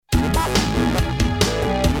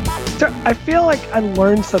So I feel like I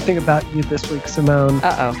learned something about you this week, Simone.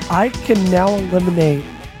 Uh-oh. I can now eliminate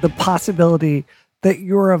the possibility that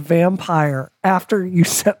you're a vampire after you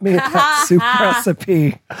sent me that soup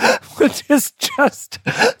recipe, which is just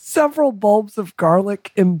several bulbs of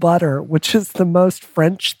garlic in butter, which is the most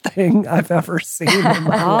French thing I've ever seen in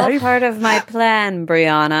my All life. part of my plan,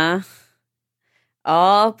 Brianna.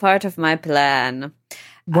 All part of my plan.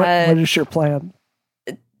 What is your plan?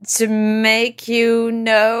 To make you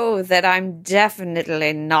know that I'm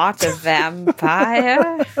definitely not a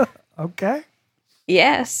vampire. Okay.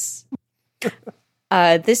 Yes.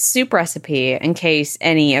 This soup recipe, in case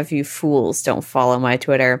any of you fools don't follow my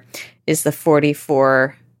Twitter, is the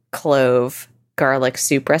 44 clove garlic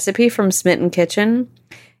soup recipe from Smitten Kitchen.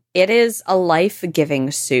 It is a life-giving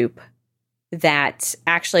soup that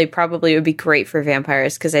actually probably would be great for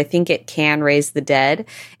vampires because I think it can raise the dead.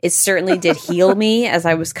 It certainly did heal me as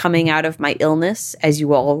I was coming out of my illness, as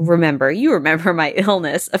you all remember. You remember my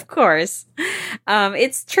illness, of course.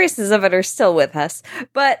 It's traces of it are still with us.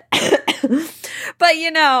 But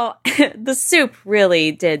you know, the soup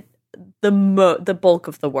really did the bulk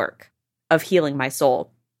of the work of healing my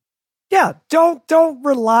soul. Yeah, don't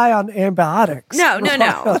rely on antibiotics. No.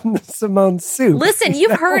 On Simone's soup. Listen,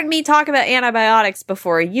 you've heard me talk about antibiotics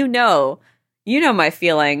before. You know my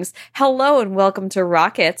feelings. Hello and welcome to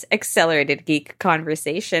Rocket's Accelerated Geek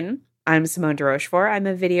Conversation. I'm Simone de Rochefort. I'm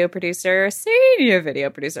a video producer, senior video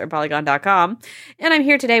producer at Polygon.com. And I'm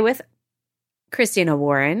here today with Christina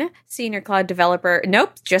Warren, senior cloud developer.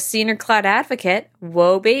 Nope, just senior cloud advocate.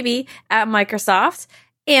 Whoa, baby, at Microsoft.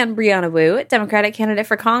 And Brianna Wu, Democratic candidate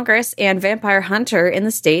for Congress and vampire hunter in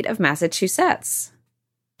the state of Massachusetts.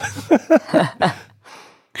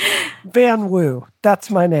 Van Wu,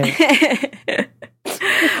 that's my name.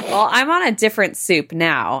 Well, I'm on a different soup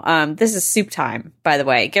now. This is soup time, by the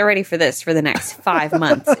way. Get ready for this for the next 5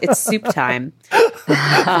 months. It's soup time.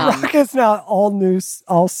 Rocket's now all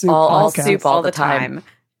soup. All podcast. soup all the time.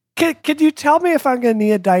 Can you tell me if I'm going to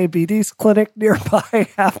need a diabetes clinic nearby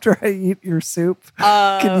after I eat your soup?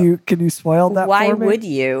 Can you spoil that why for me? would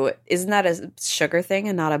you? Isn't that a sugar thing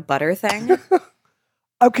and not a butter thing?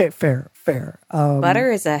 Okay, fair.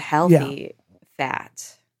 Butter is a healthy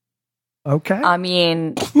fat. Okay. I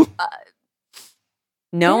mean,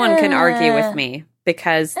 no one can argue with me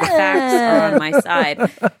because the facts are on my side.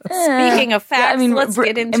 Speaking of facts, let's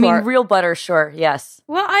get into real butter, sure, yes.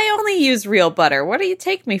 Well, I only use real butter. What do you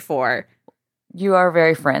take me for? You are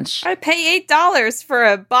very French. I pay $8 for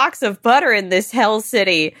a box of butter in this hell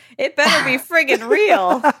city. It better be friggin'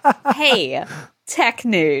 real. Hey, tech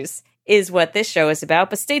news is what this show is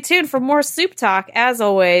about, but stay tuned for more soup talk, as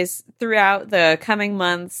always, throughout the coming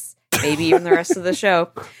months, maybe even the rest of the show.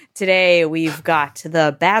 Today, we've got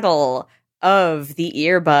the battle of the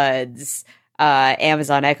earbuds.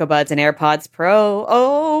 Amazon Echo Buds and AirPods Pro.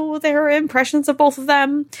 Oh, there are impressions of both of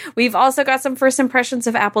them. We've also got some first impressions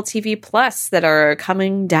of Apple TV Plus that are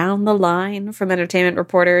coming down the line from entertainment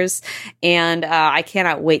reporters. And I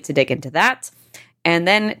cannot wait to dig into that. And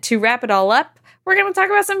then to wrap it all up, we're going to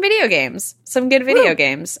talk about some video games, some good video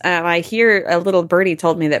games. I hear a little birdie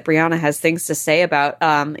told me that Brianna has things to say about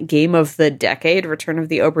Game of the Decade, Return of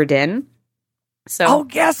the Obra Dinn. So, oh,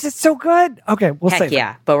 yes, it's so good. Okay, we'll save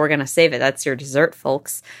it. But we're going to save it. That's your dessert,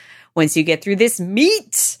 folks. Once you get through this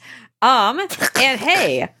meat. And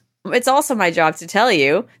hey, it's also my job to tell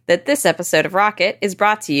you that this episode of Rocket is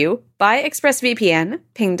brought to you by ExpressVPN,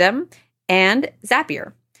 Pingdom, and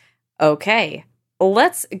Zapier. Okay,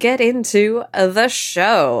 let's get into the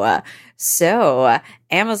show. So,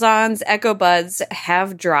 Amazon's Echo Buds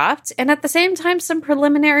have dropped, and at the same time, some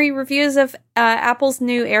preliminary reviews of Apple's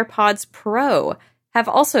new AirPods Pro have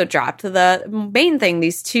also dropped. The main thing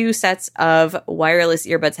these two sets of wireless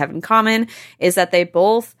earbuds have in common is that they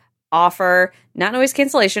both offer not noise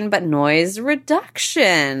cancellation, but noise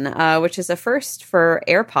reduction, which is a first for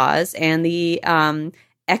AirPods, and the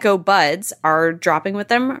Echo Buds are dropping with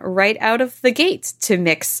them right out of the gate to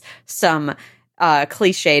mix some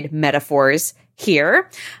cliched metaphors here.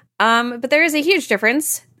 But there is a huge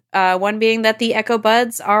difference. One being that the Echo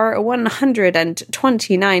Buds are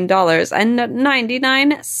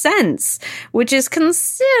 $129.99, which is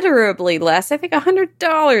considerably less. I think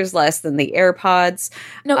 $100 less than the AirPods.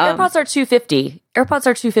 No, AirPods are $250. AirPods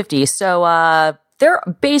are $250. So they're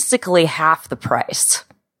basically half the price.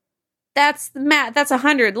 That's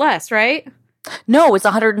 $100 less, right? No, it's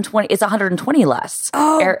 120. It's 120 less.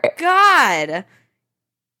 Oh, God.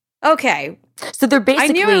 Okay. So they're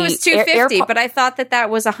basically. I knew it was $250, but I thought that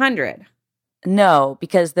was $100. No,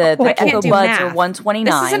 because the I can't Echo do Buds math. are $129.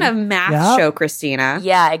 This isn't a math show, Christina.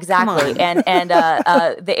 Yeah, exactly. And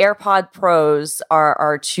the AirPod Pros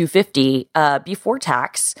are $250 before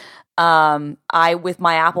tax. I with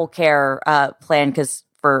my Apple Care plan, because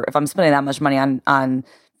if I'm spending that much money on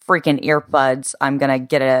freaking earbuds, I'm gonna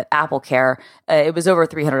get an Apple Care. It was over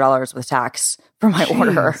 $300 with tax for my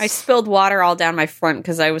order. I spilled water all down my front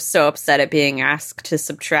because I was so upset at being asked to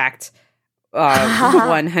subtract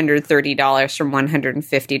 $130 from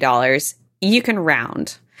 $150. You can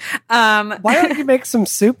round. Why don't you make some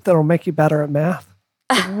soup that'll make you better at math?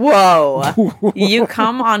 Whoa. You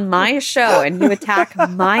come on my show and you attack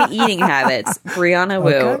my eating habits. Brianna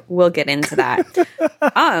Wu. Okay. We'll get into that.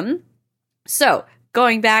 So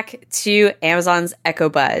going back to Amazon's Echo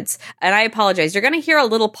Buds, and I apologize, you're going to hear a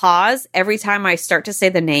little pause every time I start to say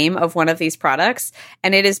the name of one of these products,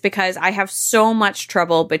 and it is because I have so much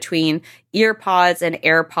trouble between EarPods and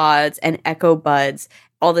AirPods and Echo Buds,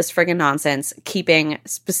 all this friggin' nonsense, keeping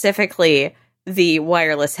specifically the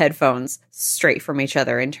wireless headphones straight from each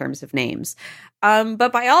other in terms of names.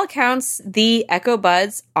 But by all accounts, the Echo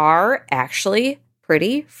Buds are actually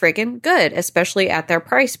pretty friggin' good, especially at their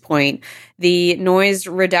price point. The noise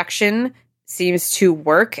reduction seems to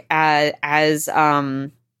work as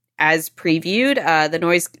previewed. The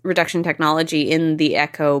noise reduction technology in the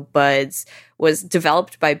Echo Buds was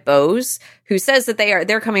developed by Bose, who says that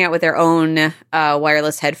they're coming out with their own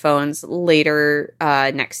wireless headphones later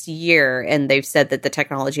next year, and they've said that the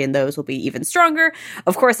technology in those will be even stronger.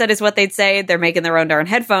 Of course, that is what they'd say. They're making their own darn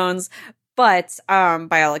headphones. But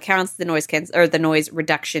by all accounts, the noise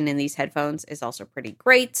reduction in these headphones is also pretty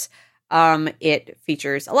great. It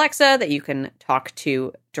features Alexa that you can talk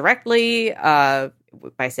to directly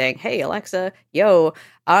by saying, "Hey, Alexa, yo,"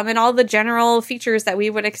 and all the general features that we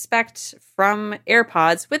would expect from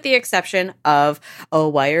AirPods, with the exception of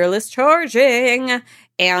wireless charging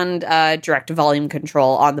and direct volume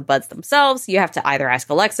control on the buds themselves. You have to either ask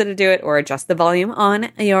Alexa to do it or adjust the volume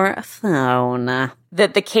on your phone.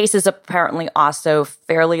 The case is apparently also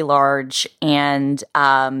fairly large, and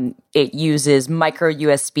it uses micro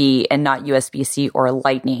USB and not USB-C or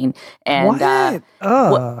Lightning. And What?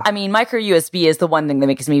 I mean, micro USB is the one thing that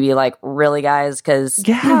makes me be like, really, guys? Because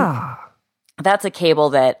Yeah. that's a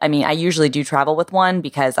cable that, I mean, I usually do travel with one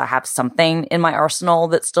because I have something in my arsenal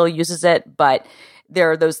that still uses it, but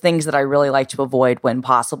there are those things that I really like to avoid when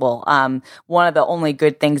possible. One of the only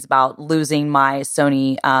good things about losing my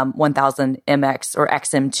Sony 1000 MX or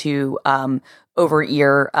XM2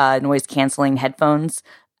 over-ear noise canceling headphones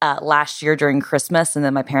last year during Christmas, and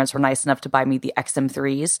then my parents were nice enough to buy me the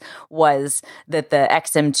XM3s, was that the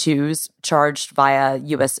XM2s charged via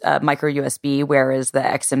micro USB, whereas the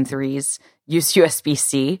XM3s use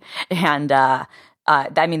USB-C. And I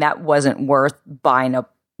mean, that wasn't worth buying a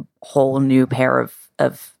whole new pair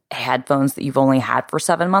of headphones that you've only had for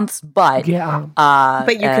 7 months. But Yeah.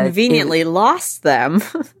 But you conveniently lost them.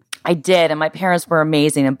 I did, and my parents were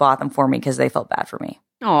amazing and bought them for me because they felt bad for me.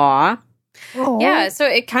 Aw. Oh. Yeah, so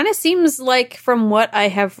it kind of seems like, from what I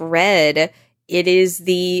have read, it is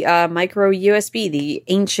the micro USB, the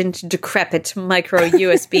ancient, decrepit micro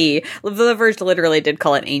USB. The Verge literally did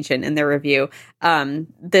call it ancient in their review.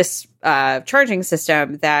 This charging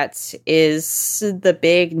system that is the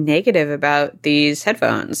big negative about these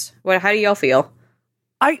headphones. How do y'all feel?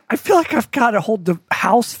 I feel like I've got a whole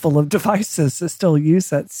house full of devices that still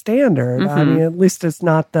use that standard. I mean, at least it's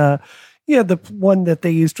not the one that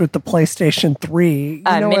they used with the PlayStation 3. You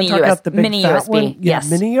know mini what I'm talking about? The big mini fat USB, one? Yeah, yes.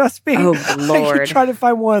 mini USB. Oh, Like, Lord. you try to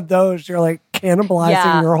find one of those, you're like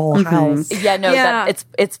cannibalizing your whole house. Yeah, no, Yeah.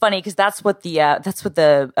 it's funny because that's what the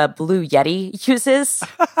Blue Yeti uses.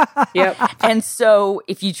 Yep. And so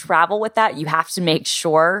if you travel with that, you have to make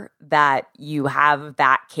sure that you have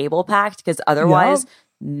that cable packed, because otherwise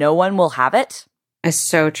no one will have it. It's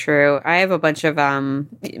so true. I have a bunch of,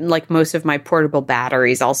 like most of my portable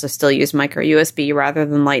batteries also still use micro USB rather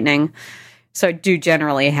than Lightning. So I do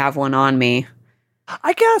generally have one on me.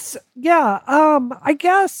 I guess, if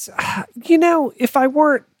I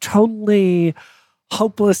weren't totally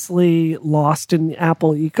hopelessly lost in the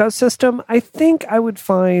Apple ecosystem, I think I would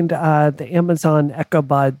find the Amazon Echo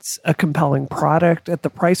Buds a compelling product. At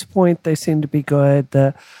the price point, they seem to be good.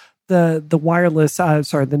 The wireless,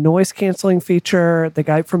 the noise canceling feature, the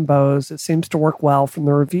guy from Bose, it seems to work well from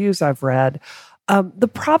the reviews I've read. The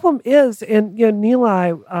problem is, and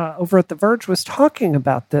Nilay over at The Verge was talking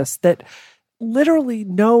about this, that literally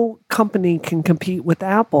no company can compete with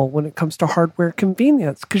Apple when it comes to hardware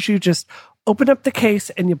convenience, because you just open up the case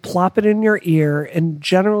and you plop it in your ear, and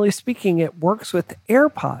generally speaking, it works with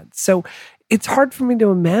AirPods. So it's hard for me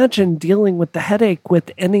to imagine dealing with the headache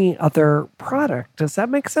with any other product. Does that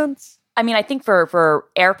make sense? I mean, I think for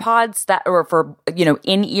AirPods or for,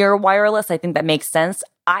 in-ear wireless, I think that makes sense.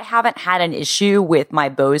 I haven't had an issue with my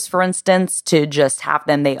Bose, for instance, to just have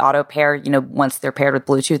them, they auto pair, once they're paired with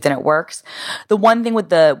Bluetooth and it works. The one thing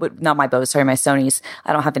with not my Bose, sorry, my Sony's,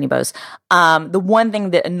 I don't have any Bose. The one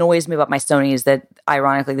thing that annoys me about my Sony is that,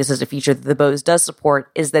 ironically, this is a feature that the Bose does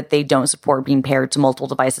support, is that they don't support being paired to multiple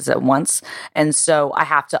devices at once. And so I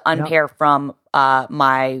have to unpair from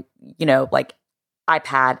my,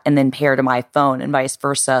 iPad and then pair to my phone and vice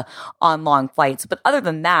versa on long flights. But other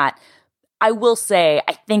than that, I will say,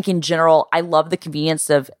 I think in general, I love the convenience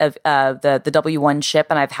of the W1 chip,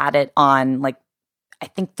 and I've had it on I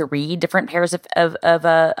think 3 different pairs of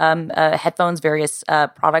headphones, various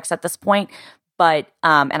products at this point. But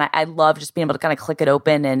and I love just being able to kind of click it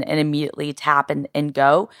open and immediately tap and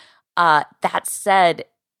go. That said,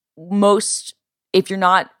 if you're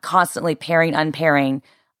not constantly pairing, unpairing,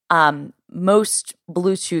 most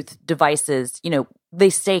Bluetooth devices, they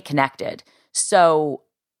stay connected. So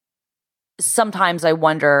sometimes I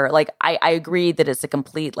wonder, I agree that it's a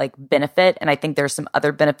complete benefit. And I think there's some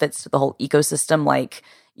other benefits to the whole ecosystem.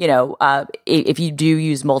 If you do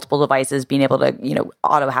use multiple devices, being able to,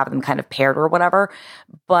 auto have them kind of paired or whatever.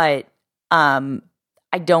 But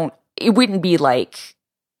it wouldn't be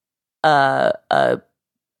I'm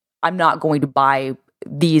not going to buy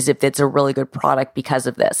these if it's a really good product because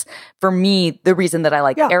of this. For me, the reason that I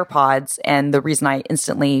like AirPods and the reason I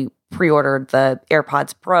instantly pre-ordered the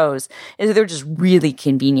AirPods Pros is that they're just really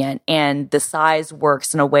convenient, and the size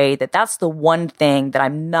works in a way that's the one thing that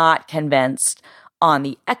I'm not convinced on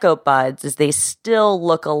the Echo Buds is they still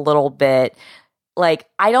look a little bit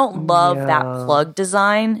I don't love that plug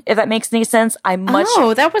design, if that makes any sense.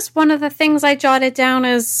 That was one of the things I jotted down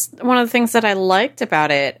as one of the things that I liked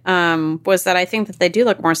about it, was that I think that they do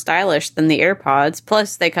look more stylish than the AirPods.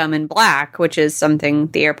 Plus, they come in black, which is something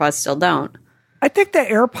the AirPods still don't. I think the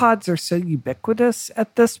AirPods are so ubiquitous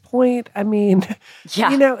at this point. I mean,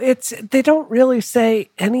 they don't really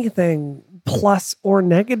say anything plus or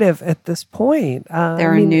negative at this point.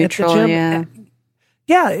 They're neutral,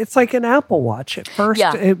 Yeah, it's like an Apple Watch. At first,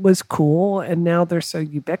 it was cool, and now they're so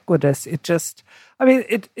ubiquitous. It just,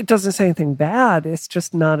 it doesn't say anything bad. It's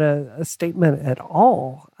just not a statement at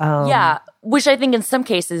all. Which I think in some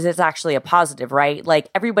cases is actually a positive, right?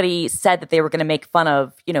 Everybody said that they were going to make fun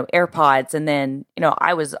of, AirPods, and then,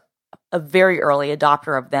 I was a very early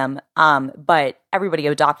adopter of them, but everybody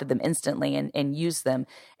adopted them instantly and used them.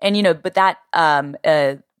 And, but that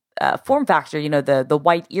form factor, the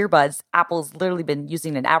white earbuds, Apple's literally been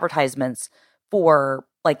using in advertisements for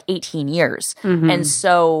 18 years. Mm-hmm. And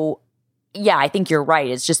so, I think you're right.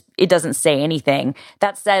 It's just, it doesn't say anything.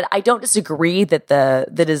 That said, I don't disagree that the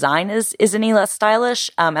design is any less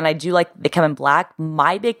stylish. And I do like they come in black.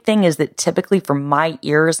 My big thing is that typically for my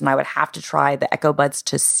ears, and I would have to try the Echo Buds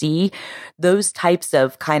to see those types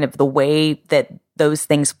of kind of the way that those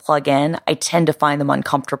things plug in, I tend to find them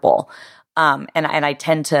uncomfortable. And I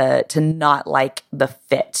tend to not like the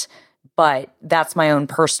fit, but that's my own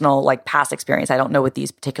personal past experience. I don't know with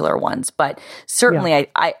these particular ones, but certainly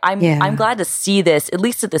I'm glad to see this, at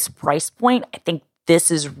least at this price point. I think this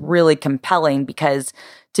is really compelling because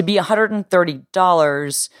to be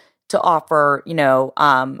 $130 to offer,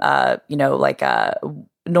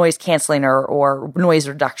 noise canceling or noise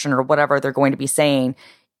reduction or whatever they're going to be saying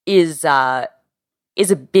is a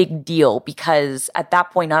big deal, because at that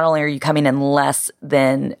point, not only are you coming in less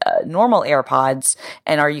than normal AirPods,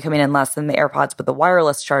 and are you coming in less than the AirPods with the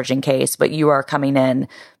wireless charging case, but you are coming in,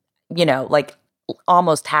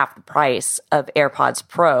 almost half the price of AirPods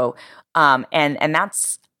Pro. And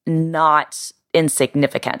that's not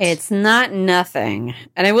insignificant. It's not nothing.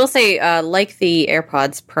 And I will say, like the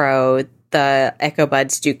AirPods Pro, the Echo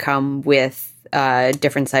Buds do come with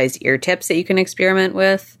different sized ear tips that you can experiment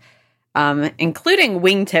with. Including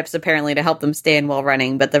wingtips, apparently, to help them stay in while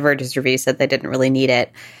running, but the Verge's review said they didn't really need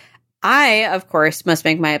it. I, of course, must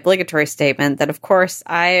make my obligatory statement that, of course,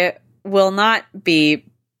 I will not be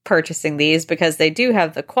purchasing these because they do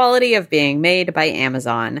have the quality of being made by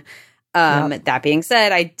Amazon. That being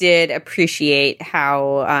said, I did appreciate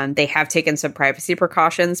how they have taken some privacy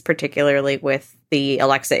precautions, particularly with the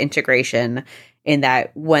Alexa integration, in that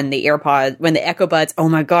when the Echo Buds, oh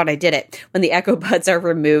my God, I did it. When the Echo Buds are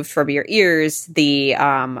removed from your ears, the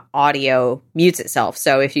audio mutes itself.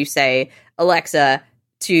 So if you say, Alexa,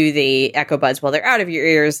 to the Echo Buds while they're out of your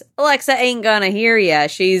ears, Alexa ain't gonna hear ya.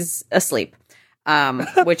 She's asleep.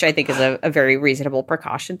 Which I think is a very reasonable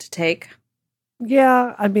precaution to take.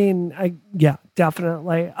 Yeah, I mean,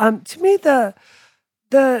 definitely. To me, the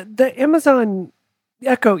The Amazon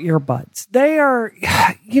Echo earbuds, they are,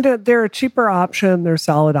 they're a cheaper option. They're a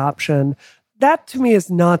solid option. That to me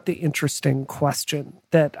is not the interesting question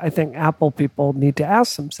that I think Apple people need to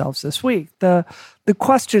ask themselves this week. The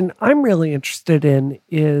question I'm really interested in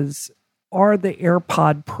is, are the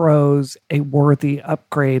AirPod Pros a worthy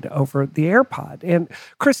upgrade over the AirPod? And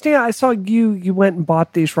Christina, I saw you went and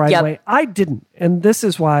bought these right away. I didn't. And this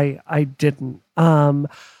is why I didn't.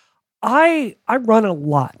 I run a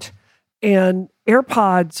lot, and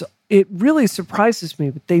AirPods, it really surprises me,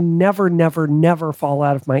 but they never fall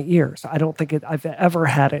out of my ears. I don't think I've ever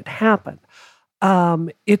had it happen.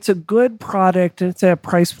 It's a good product, and it's at a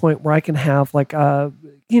price point where I can have like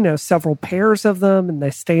several pairs of them, and they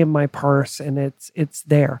stay in my purse, and it's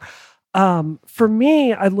there. For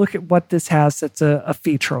me, I look at what this has that's a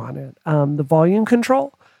feature on it. The volume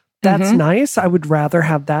control, that's nice. I would rather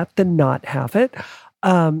have that than not have it.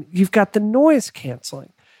 You've got the noise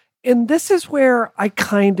canceling. And this is where I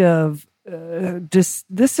kind of, this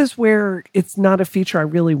is where it's not a feature I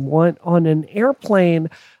really want. On an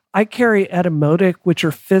airplane, I carry Etymotic, which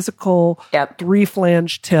are physical,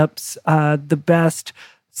 3-flange tips, the best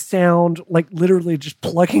sound, like literally just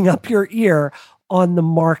plugging up your ear on the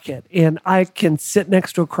market. And I can sit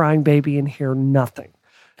next to a crying baby and hear nothing.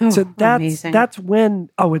 So that's when,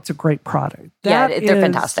 it's a great product. They're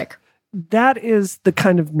fantastic. That is the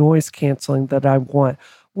kind of noise canceling that I want.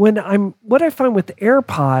 What I find with the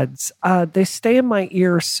AirPods, they stay in my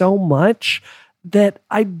ear so much that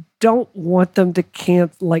I don't want them to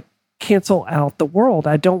cancel out the world.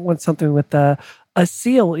 I don't want something with a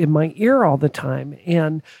seal in my ear all the time.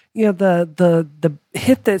 And the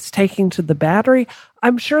hit that's taking to the battery,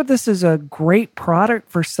 I'm sure this is a great product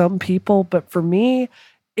for some people, but for me,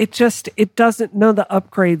 it doesn't. None of the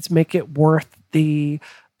upgrades make it worth the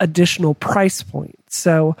additional price point.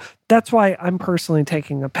 So that's why I'm personally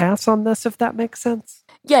taking a pass on this, if that makes sense.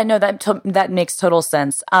 Yeah, no, that makes total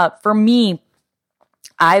sense. For me,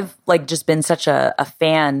 I've just been such a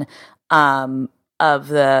fan of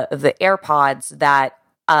the AirPods that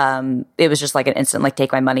it was just like an instant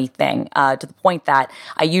take my money thing, to the point that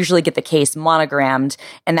I usually get the case monogrammed,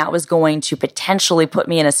 and that was going to potentially put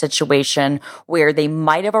me in a situation where they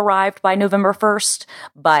might have arrived by November 1st,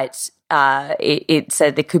 but it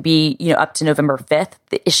said it could be, up to November 5th.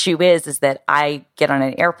 The issue is that I get on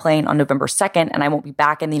an airplane on November 2nd, and I won't be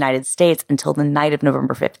back in the United States until the night of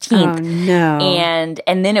November 15th. Oh, no.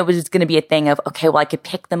 And then it was going to be a thing of, okay, well, I could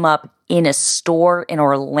pick them up in a store in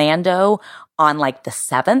Orlando on the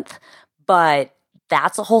 7th, but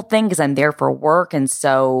that's a whole thing because I'm there for work. And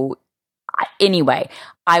so anyway,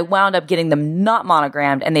 I wound up getting them not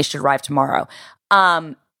monogrammed, and they should arrive tomorrow.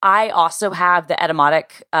 I also have the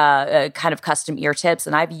Etymotic kind of custom ear tips,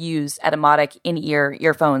 and I've used Etymotic in-ear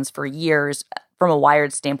earphones for years from a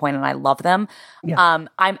wired standpoint, and I love them. Yeah.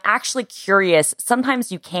 I'm actually curious.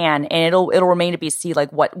 Sometimes you can, and it'll remain to be seen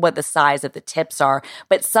what the size of the tips are.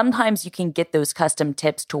 But sometimes you can get those custom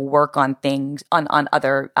tips to work on things on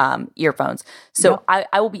other earphones. So yeah.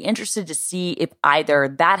 I will be interested to see if either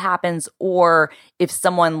that happens or if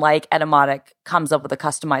someone like Etymotic comes up with a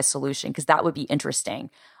customized solution, because that would be interesting.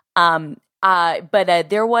 But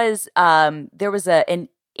there was an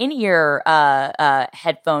in-ear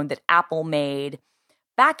headphone that Apple made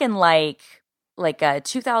back in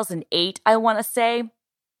 2008, I want to say,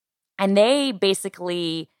 and they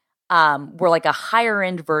basically were a higher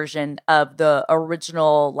end version of the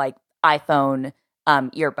original iPhone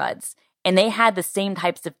earbuds, and they had the same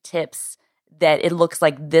types of tips that it looks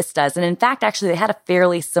like this does. And in fact, actually, they had a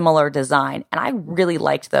fairly similar design, and I really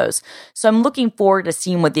liked those. So I'm looking forward to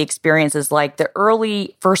seeing what the experience is like. The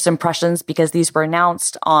early first impressions, because these were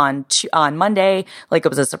announced on Monday, it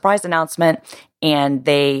was a surprise announcement, and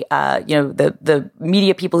they, the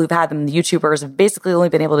media people who've had them, the YouTubers, have basically only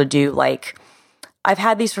been able to do I've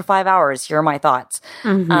had these for 5 hours. Here are my thoughts.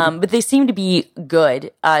 Mm-hmm. But they seem to be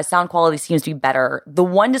good. Sound quality seems to be better. The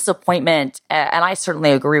one disappointment, and I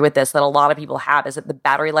certainly agree with this, that a lot of people have, is that the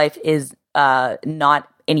battery life is not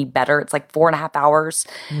any better. It's 4.5 hours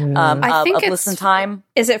I think of listen time.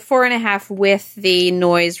 Is it 4.5 with the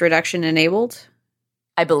noise reduction enabled?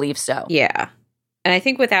 I believe so. Yeah. And I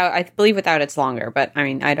believe without it's longer, but I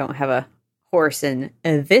mean, I don't have a horse in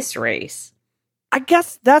this race. I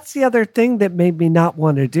guess that's the other thing that made me not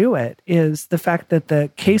want to do it, is the fact that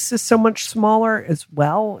the case is so much smaller as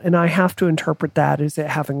well. And I have to interpret that as it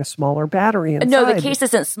having a smaller battery inside. No, the case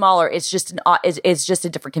isn't smaller. It's just it's just a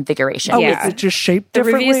different configuration. Oh, yeah. Is it just shaped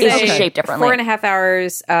differently? It's just shaped differently. 4.5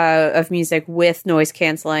 hours of music with noise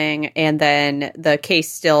canceling. And then the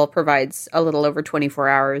case still provides a little over 24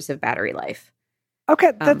 hours of battery life.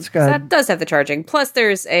 Okay, that's good. So that does have the charging. Plus,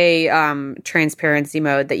 there's a transparency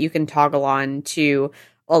mode that you can toggle on to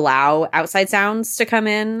allow outside sounds to come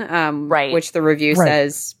in, Right. which the review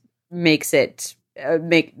says makes it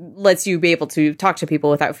lets you be able to talk to people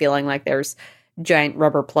without feeling like there's giant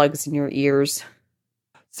rubber plugs in your ears.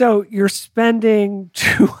 So you're spending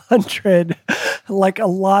 $200, like a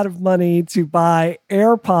lot of money, to buy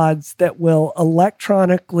AirPods that will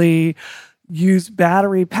electronically use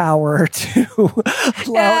battery power to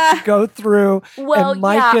allow it to go through and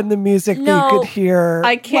mic in the music that you could hear.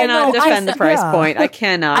 I cannot defend the price point. I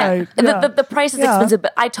cannot. The price is expensive,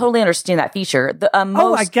 but I totally understand that feature.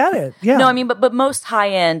 I get it. Yeah. No, I mean, but most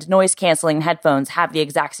high-end noise-canceling headphones have the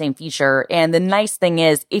exact same feature. And the nice thing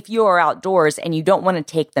is, if you are outdoors and you don't want to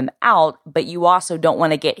take them out, but you also don't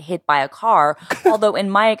want to get hit by a car, although in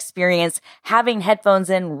my experience, having headphones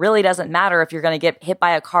in really doesn't matter if you're going to get hit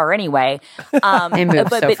by a car anyway. They move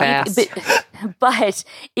so fast. But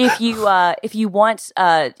if you want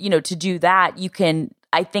to do that, you can.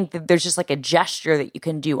 I think that there's just like a gesture that you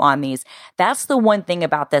can do on these. That's the one thing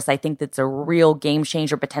about this I think that's a real game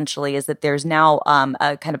changer potentially, is that there's now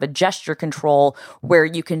a kind of a gesture control where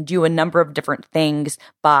you can do a number of different things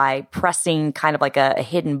by pressing kind of like a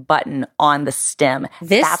hidden button on the stem.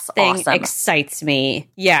 That's thing awesome. Excites me.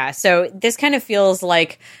 Yeah, so this kind of feels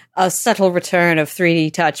like a subtle return of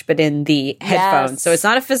 3D touch, but in the headphones. Yes. So it's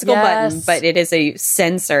not a physical button, but it is a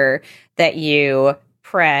sensor that you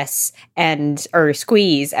press or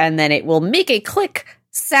squeeze, and then it will make a click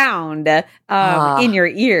sound in your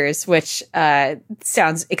ears, which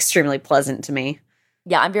sounds extremely pleasant to me.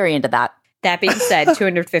 Yeah, I'm very into that. That being said,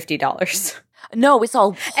 $250. No, it's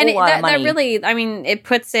all and lot of money. That really, I mean, it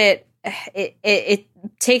puts it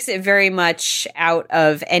takes it very much out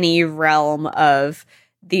of any realm of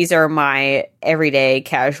these are my everyday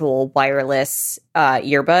casual wireless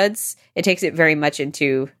earbuds. It takes it very much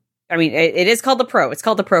into. I mean, it is called the Pro. It's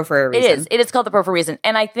called the Pro for a reason. It is called the Pro for a reason.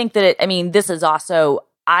 And I think that this is also,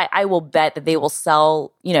 I will bet that they will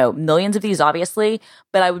sell, millions of these, obviously,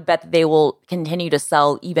 but I would bet that they will continue to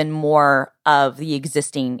sell even more of the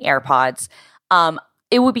existing AirPods.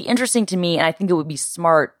 It would be interesting to me, and I think it would be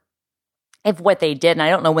smart if what they did, and I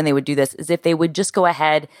don't know when they would do this, is if they would just go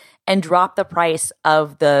ahead and drop the price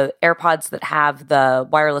of the AirPods that have the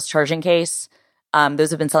wireless charging case. Those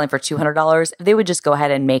have been selling for $200. If they would just go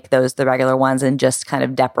ahead and make those the regular ones and just kind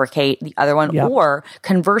of deprecate the other one. Yep. Or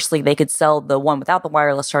conversely, they could sell the one without the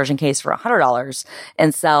wireless charging case for $100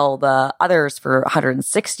 and sell the others for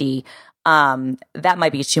 $160. That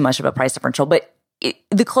might be too much of a price differential. But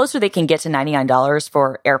the closer they can get to $99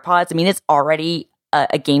 for AirPods, I mean, it's already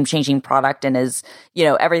a game-changing product and is,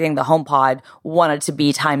 everything the HomePod wanted to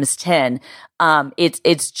be times 10.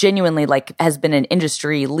 It's genuinely has been an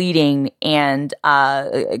industry leading and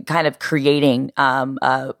kind of creating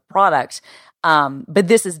product. But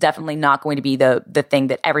this is definitely not going to be the thing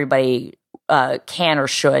that everybody can or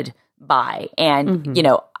should buy. And,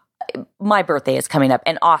 my birthday is coming up.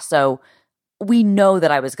 And also, we know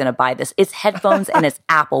that I was going to buy this. It's headphones and it's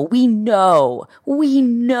Apple. We know.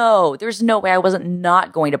 There's no way I wasn't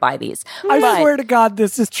not going to buy these. I swear to God,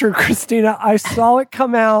 this is true, Christina. I saw it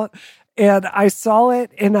come out and I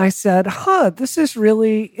said, this is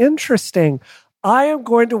really interesting. I am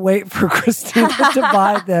going to wait for Christina to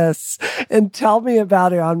buy this and tell me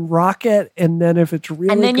about it on Rocket. And then if it's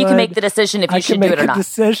really and then you can make the decision if you should do it or not.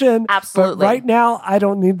 Decision. Absolutely. But right now, I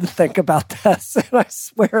don't need to think about this. And I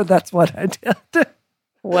swear that's what I did.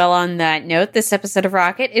 Well, on that note, this episode of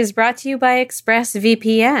Rocket is brought to you by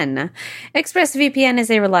ExpressVPN. ExpressVPN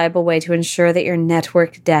is a reliable way to ensure that your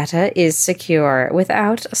network data is secure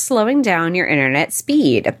without slowing down your internet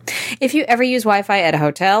speed. If you ever use Wi-Fi at a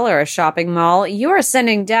hotel or a shopping mall, you are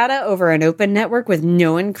sending data over an open network with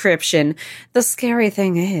no encryption. The scary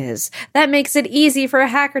thing is, that makes it easy for a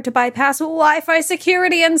hacker to bypass Wi-Fi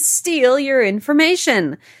security and steal your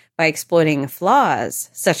information by exploiting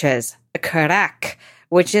flaws such as a crack,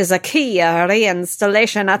 which is a key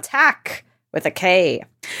reinstallation attack with a K.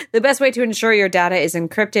 The best way to ensure your data is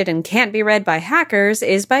encrypted and can't be read by hackers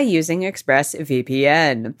is by using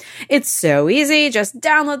ExpressVPN. It's so easy. Just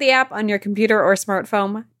download the app on your computer or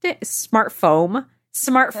smartphone. Smartphone?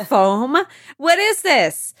 What is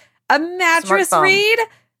this? A mattress read?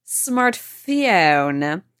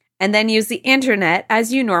 Smartphone. And then use the internet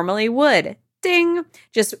as you normally would. Ding.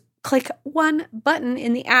 Just click one button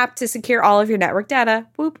in the app to secure all of your network data.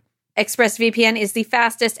 Whoop. ExpressVPN is the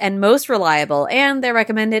fastest and most reliable, and they're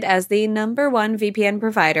recommended as the #1 VPN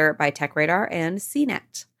provider by TechRadar and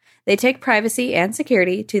CNET. They take privacy and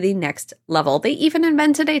security to the next level. They even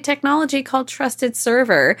invented a technology called Trusted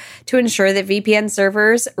Server to ensure that VPN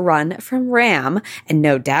servers run from RAM and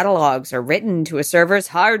no data logs are written to a server's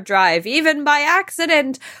hard drive, even by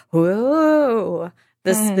accident. Whoa.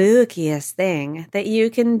 The spookiest thing that you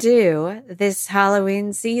can do this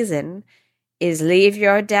Halloween season is leave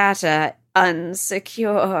your data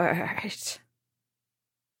unsecured.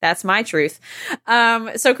 That's my truth.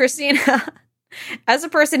 So Christina, as a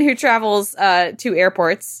person who travels to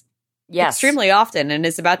airports extremely often and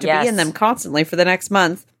is about to be in them constantly for the next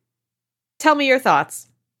month, tell me your thoughts.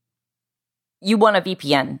 You want a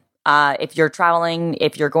VPN. If you're traveling,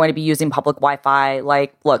 if you're going to be using public Wi-Fi,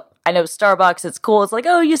 like, look, I know Starbucks, it's cool. It's like,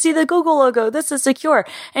 oh, you see the Google logo. This is secure.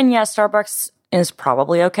 And yeah, Starbucks is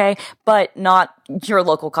probably okay, but not your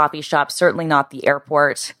local coffee shop, certainly not the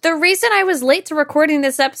airport. The reason I was late to recording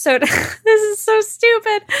this episode, this is so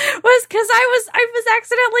stupid, was because I was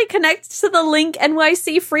accidentally connected to the Link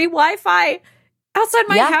NYC free Wi-Fi outside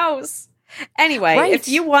my house. Anyway, if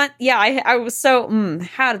you want, I was so,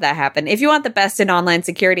 how did that happen? If you want the best in online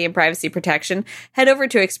security and privacy protection, head over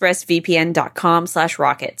to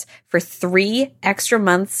expressvpn.com/rockets for 3 extra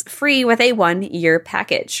months free with a 1-year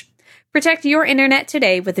package. Protect your internet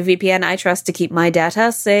today with the VPN I trust to keep my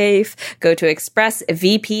data safe. Go to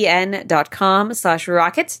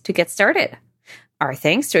expressvpn.com/rockets to get started. Our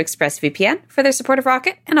thanks to ExpressVPN for their support of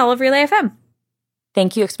Rocket and all of Relay FM.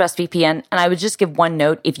 Thank you, ExpressVPN. And I would just give one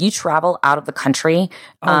note. If you travel out of the country,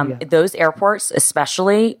 those airports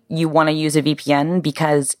especially, you want to use a VPN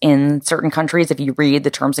because in certain countries, if you read the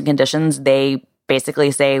terms and conditions, they basically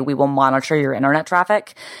say we will monitor your internet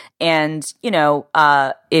traffic. And,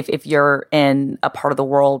 if you're in a part of the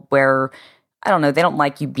world where, I don't know, they don't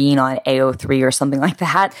like you being on AO3 or something like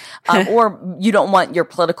that, or you don't want your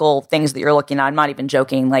political things that you're looking at, I'm not even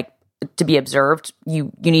joking, like, to be observed,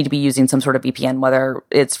 you need to be using some sort of VPN, whether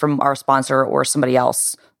it's from our sponsor or somebody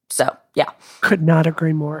else. So, yeah. Could not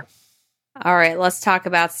agree more. All right, let's talk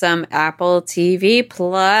about some Apple TV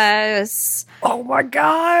Plus. Oh my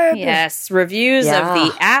God. Yes, reviews of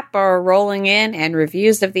the app are rolling in, and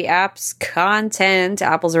reviews of the app's content,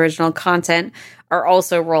 Apple's original content, are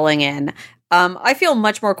also rolling in. I feel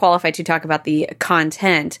much more qualified to talk about the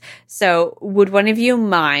content. So would one of you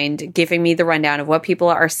mind giving me the rundown of what people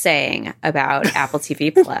are saying about Apple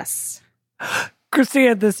TV Plus?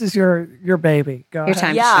 Christina, this is your baby. Go ahead. Your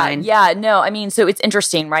time to shine. Yeah, no, I mean, so it's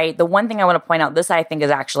interesting, right? The one thing I want to point out, this I think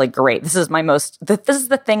is actually great. This is this is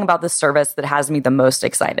the thing about this service that has me the most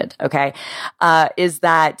excited, okay? Is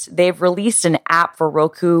that they've released an app for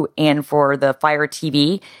Roku and for the Fire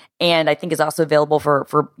TV, and I think is also available for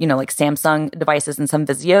like Samsung devices and some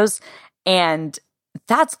Vizios. And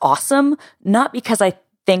that's awesome, not because I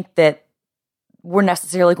think that we're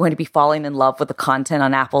necessarily going to be falling in love with the content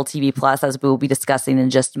on Apple TV Plus, as we will be discussing in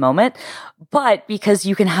just a moment, but because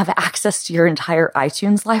you can have access to your entire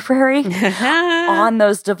iTunes library on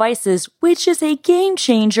those devices, which is a game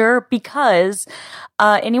changer because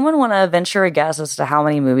anyone want to venture a guess as to how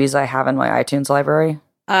many movies I have in my iTunes library?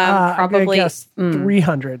 Probably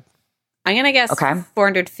 300. I'm going to guess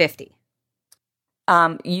 450.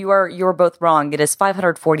 You are both wrong. It is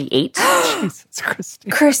 548. Jesus,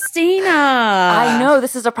 Christina. I know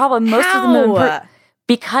this is a problem. Most of them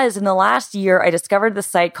because in the last year I discovered the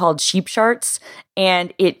site called Cheap Charts,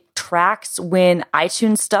 and it tracks when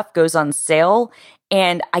iTunes stuff goes on sale,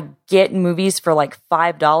 and I get movies for like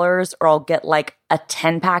 $5, or I'll get like a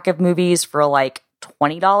 10-pack of movies for like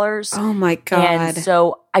 $20. Oh my God. And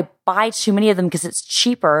so I buy too many of them because it's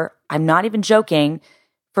cheaper. I'm not even joking,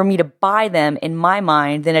 for me to buy them in my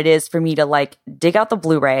mind than it is for me to like dig out the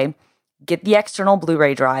Blu-ray, get the external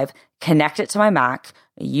Blu-ray drive, connect it to my Mac,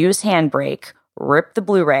 use Handbrake, rip the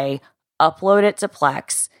Blu-ray, upload it to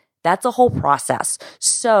Plex. That's a whole process.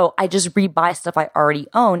 So I just rebuy stuff I already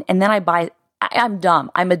own, and then I'm dumb.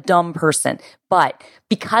 I'm a dumb person. But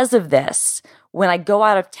because of this, when I go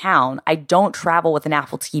out of town, I don't travel with an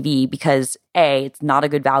Apple TV because A, it's not a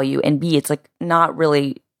good value, and B, it's like not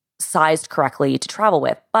really sized correctly to travel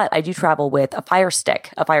with. But I do travel with a Fire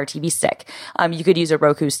stick, a Fire TV stick. You could use a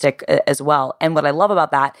Roku stick as well. And what I love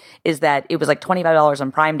about that is that it was like $25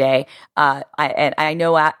 on Prime Day. I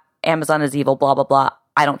know Amazon is evil, blah, blah, blah.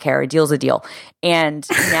 I don't care. A deal's a deal. And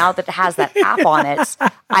now that it has that app on it,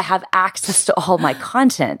 I have access to all my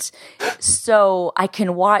content. So I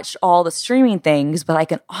can watch all the streaming things, but I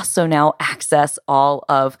can also now access all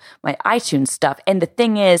of my iTunes stuff. And the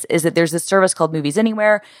thing is that there's this service called Movies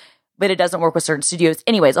Anywhere, but it doesn't work with certain studios.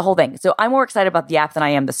 Anyways, the whole thing. So I'm more excited about the app than I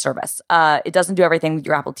am the service. It doesn't do everything that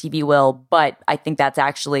your Apple TV will, but I think that's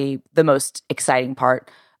actually the most exciting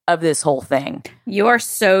part of this whole thing. You are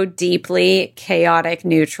so deeply chaotic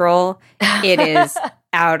neutral. It is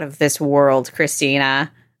out of this world,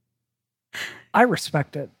 Christina. I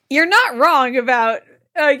respect it. You're not wrong about,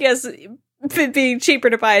 I guess, it being cheaper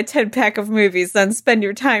to buy a 10-pack of movies than spend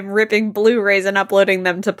your time ripping Blu-rays and uploading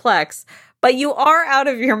them to Plex. But you are out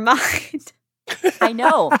of your mind. I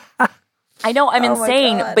know. I'm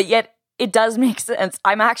insane, but yet it does make sense.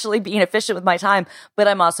 I'm actually being efficient with my time, but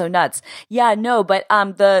I'm also nuts. Yeah, no, but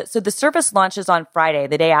the service launches on Friday,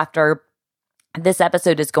 the day after this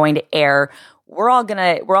episode is going to air. We're all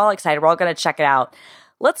excited. We're all gonna check it out.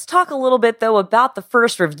 Let's talk a little bit though about the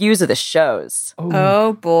first reviews of the shows.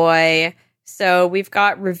 Oh boy. So we've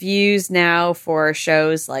got reviews now for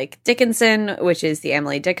shows like Dickinson, which is the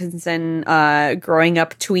Emily Dickinson growing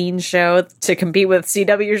up tween show to compete with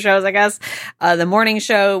CW shows, I guess. The Morning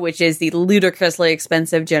Show, which is the ludicrously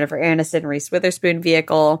expensive Jennifer Aniston, Reese Witherspoon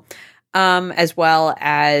vehicle, as well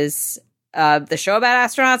as the show about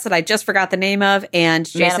astronauts that I just forgot the name of, and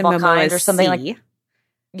Jason Momoa's or something like.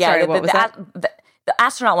 Yeah, sorry, what was that? The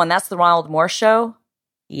astronaut one. That's the Ronald Moore show.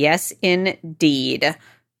 Yes, indeed.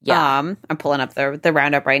 Yeah. I'm pulling up the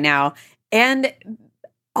roundup right now. And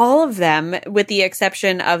all of them, with the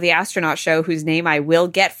exception of the astronaut show, whose name I will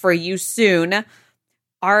get for you soon,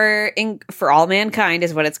 are For All Mankind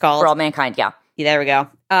is what it's called. For All Mankind, yeah. There we go.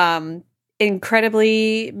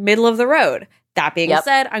 Incredibly middle of the road. That being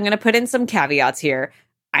said, I'm going to put in some caveats here.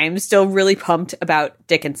 I am still really pumped about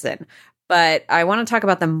Dickinson. But I want to talk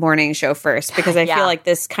about the Morning Show first, because I feel like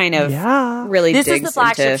this kind of really this digs is the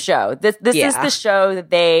flagship show. This is the show that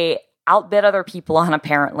they outbid other people on,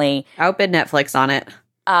 apparently. Outbid Netflix on it.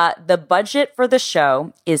 The budget for the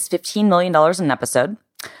show is $15 million an episode.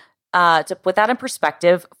 To put that in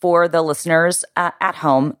perspective for the listeners at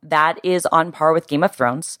home, that is on par with Game of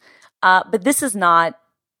Thrones. But this is not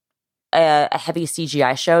a heavy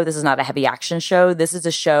CGI show. This is not a heavy action show. This is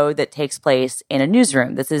a show that takes place in a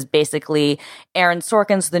newsroom. This is basically Aaron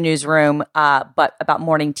Sorkin's The Newsroom, but about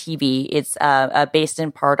morning TV. It's based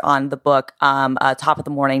in part on the book Top of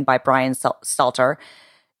the Morning by Brian Stelter.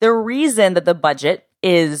 The reason that the budget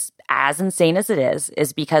is as insane as it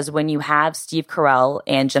is because when you have Steve Carell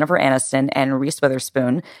and Jennifer Aniston and Reese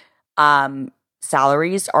Witherspoon,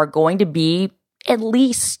 salaries are going to be at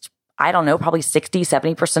least, I don't know, probably 60,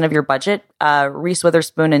 70% of your budget. Reese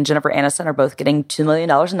Witherspoon and Jennifer Aniston are both getting $2 million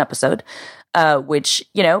an episode, which,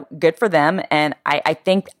 good for them. And I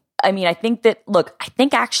think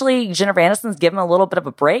actually Jennifer Aniston's given a little bit of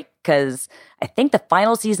a break, because I think the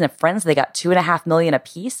final season of Friends, they got $2.5 million a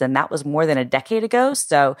piece, and that was more than a decade ago.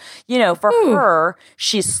 So, for her,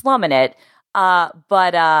 she's slumming it. And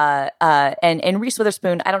Reese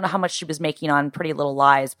Witherspoon, I don't know how much she was making on Pretty Little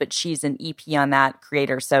Lies, but she's an EP on that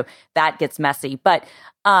creator, so that gets messy. But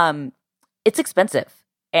it's expensive,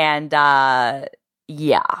 and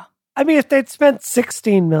yeah. I mean, if they'd spent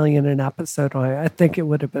 $16 million an episode on it, I think it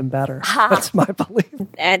would have been better. That's my belief.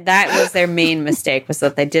 And that was their main mistake, was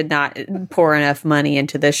that they did not pour enough money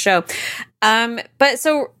into this show. But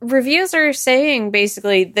so reviews are saying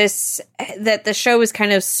basically that the show is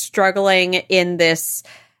kind of struggling in this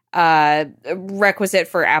requisite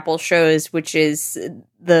for Apple shows, which is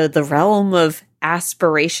the realm of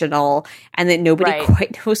aspirational, and that nobody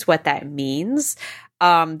quite knows what that means.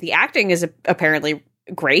 The acting is apparently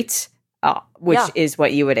great, which is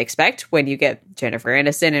what you would expect when you get Jennifer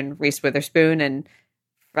Aniston and Reese Witherspoon and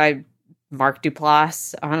Mark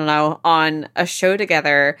Duplass, I don't know, on a show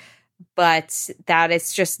together, but that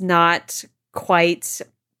it's just not quite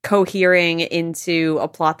cohering into a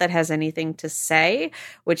plot that has anything to say,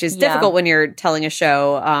 which is difficult when you're telling a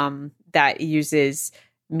show that uses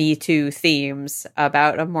Me Too themes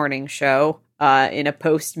about a morning show in a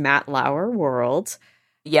post Matt Lauer world.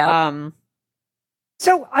 Yeah.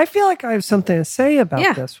 So I feel like I have something to say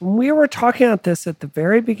about this. When we were talking about this at the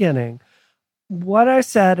very beginning, what I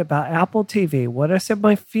said about Apple TV, what I said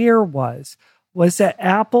my fear was that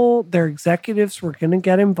Apple, their executives were going to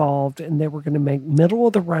get involved and they were going to make middle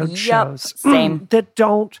of the road shows that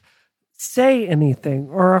don't say anything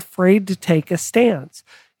or are afraid to take a stance.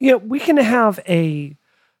 We can have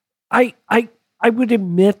I would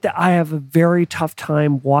admit that I have a very tough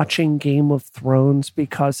time watching Game of Thrones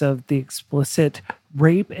because of the explicit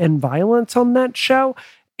rape and violence on that show.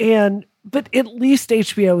 But at least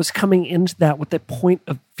HBO is coming into that with a point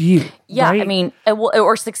of view. Yeah, right? I mean,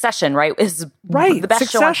 or Succession, right? Is the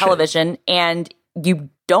best show on television, and you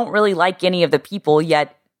don't really like any of the people,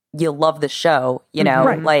 yet you love the show.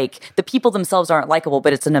 Like the people themselves aren't likable,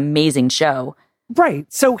 but it's an amazing show.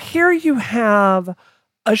 Right. So here you have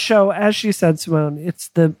a show, as you said, Simone, it's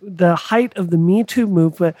the height of the Me Too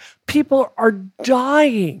movement. People are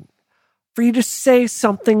dying for you to say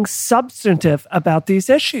something substantive about these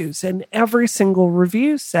issues. And every single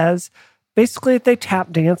review says basically they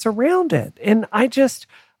tap dance around it. And I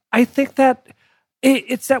think that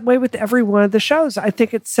it's that way with every one of the shows. I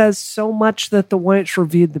think it says so much that the one it's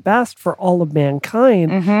reviewed the best, For All of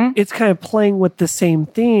Mankind, it's kind of playing with the same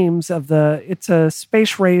themes of it's a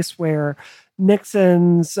space race where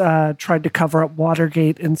Nixon's tried to cover up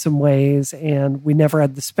Watergate in some ways, and we never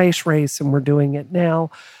had the space race, and we're doing it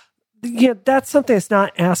now. Yeah, that's something that's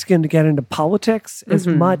not asking to get into politics as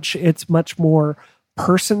much. It's much more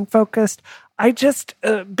person focused. I just,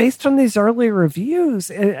 based on these early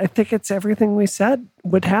reviews, I think it's everything we said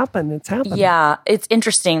would happen. It's happening. Yeah, it's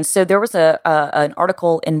interesting. So there was an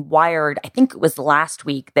article in Wired, I think it was last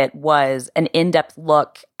week, that was an in-depth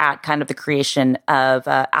look at kind of the creation of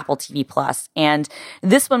Apple TV Plus. And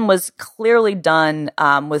this one was clearly done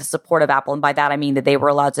with support of Apple. And by that, I mean that they were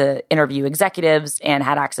allowed to interview executives and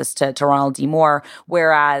had access to Ronald D. Moore.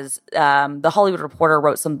 Whereas the Hollywood Reporter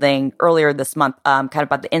wrote something earlier this month kind of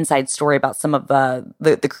about the inside story about some of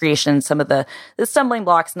the creation, some of the stumbling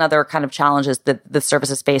blocks and other kind of challenges that the service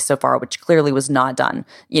has faced so far, which clearly was not done,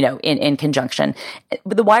 in conjunction.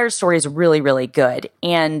 But the Wired story is really, really good.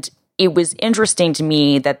 And it was interesting to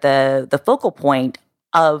me that the focal point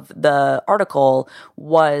of the article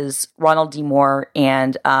was Ronald D. Moore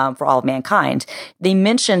and For All of Mankind. They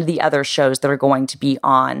mentioned the other shows that are going to be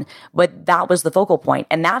on, but that was the focal point.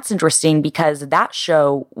 And that's interesting because that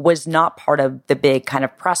show was not part of the big kind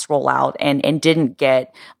of press rollout and didn't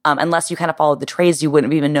get, unless you kind of followed the trades, you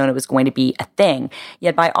wouldn't have even known it was going to be a thing.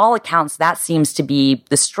 Yet by all accounts, that seems to be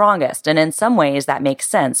the strongest. And in some ways that makes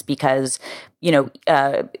sense because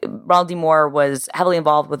Ronald D. Moore was heavily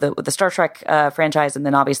involved with the Star Trek franchise, and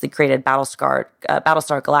then obviously created Battlestar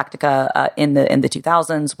Galactica in the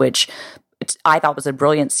 2000s, which I thought was a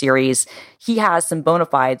brilliant series. He has some bona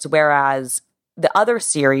fides, whereas the other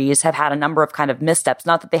series have had a number of kind of missteps.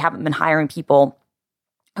 Not that they haven't been hiring people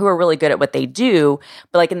who are really good at what they do.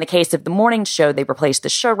 But like in the case of the morning show, they replaced the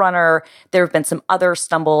showrunner. There have been some other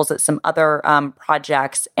stumbles at some other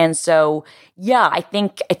projects. And so, yeah, I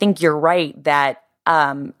think you're right that,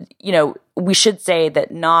 we should say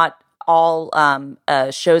that not all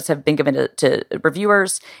shows have been given to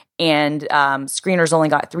reviewers, and screeners only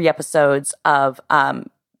got 3 episodes of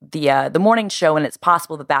the morning show, and it's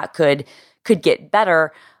possible that could get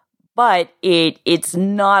better. But it's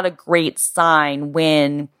not a great sign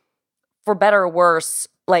when, for better or worse,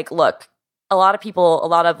 like, look, a lot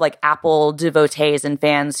of like Apple devotees and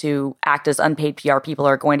fans who act as unpaid PR people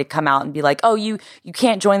are going to come out and be like, oh, you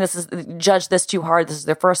can't judge this too hard. This is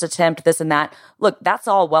their first attempt, this and that. Look, that's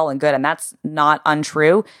all well and good, and that's not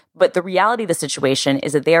untrue. But the reality of the situation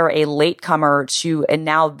is that they are a latecomer to a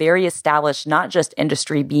now very established, not just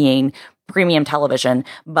industry being premium television,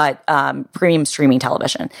 but premium streaming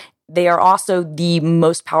television. They are also the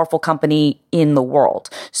most powerful company in the world.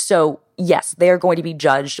 So yes, they are going to be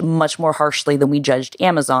judged much more harshly than we judged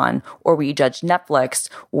Amazon or we judged Netflix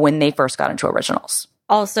when they first got into originals.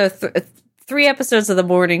 Also, 3 episodes of the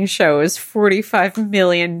morning show is $45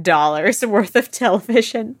 million worth of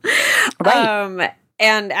television. Right.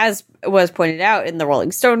 And as was pointed out in the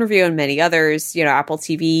Rolling Stone review and many others, Apple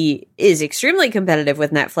TV is extremely competitive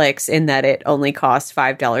with Netflix in that it only costs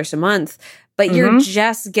 $5 a month. But you're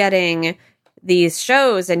just getting these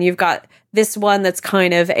shows, and you've got this one that's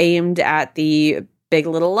kind of aimed at the Big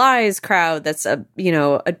Little Lies crowd. That's a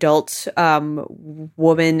adult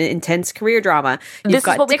woman intense career drama. This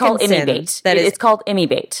is what we call Emmy bait. It's called Emmy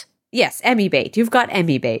bait. Yes, Emmy bait. You've got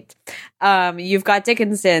Emmy bait. You've got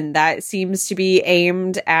Dickinson that seems to be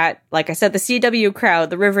aimed at, like I said, the CW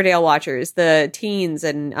crowd, the Riverdale watchers, the teens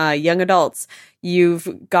and young adults.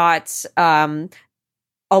 You've got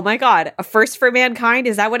oh my God, A First for Mankind.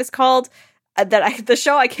 Is that what it's called? The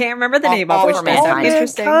show I can't remember the name of. Which is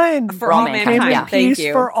interesting. For All Mankind. Yeah. Thank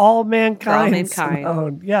you. For All Mankind. For All Mankind.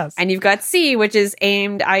 Simone. Yes. And you've got C, which is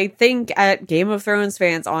aimed, I think, at Game of Thrones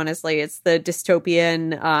fans. Honestly, it's the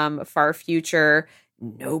dystopian, far future.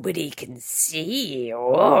 Nobody can see.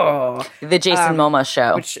 Oh, the Jason Momoa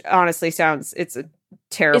show, which honestly it's a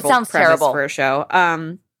terrible. It sounds terrible for a show.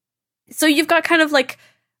 So you've got kind of like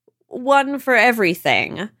one for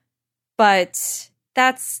everything, but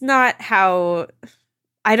that's not how.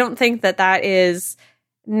 I don't think that is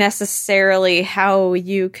necessarily how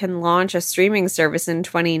you can launch a streaming service in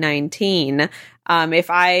 2019. If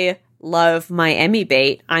I love my Emmy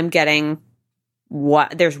bait, I'm getting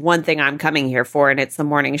there's one thing I'm coming here for, and it's the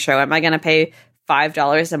morning show. Am I going to pay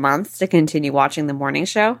 $5 a month to continue watching the morning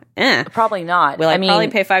show? Probably not. Will I probably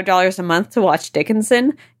pay $5 a month to watch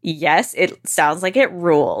Dickinson? Yes, it sounds like it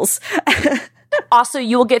rules. Also,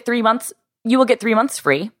 you will get 3 months. You will get 3 months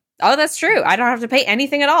free. Oh, that's true. I don't have to pay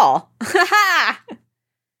anything at all.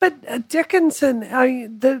 But Dickinson,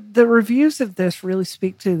 the reviews of this really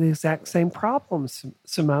speak to the exact same problems,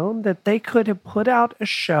 Simone, that they could have put out a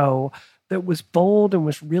show that was bold and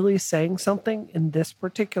was really saying something in this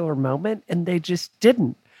particular moment, and they just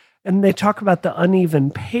didn't. And they talk about the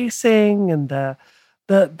uneven pacing and the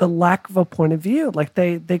lack of a point of view. Like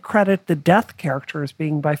they credit the Death character as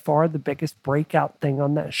being by far the biggest breakout thing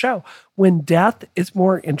on that show, when Death is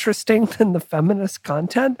more interesting than the feminist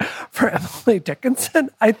content for Emily Dickinson.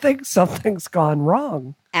 I think something's gone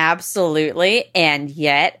wrong. Absolutely. And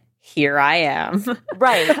yet here I am.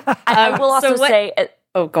 Right. I will also say,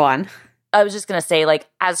 oh, go on. I was just going to say, like,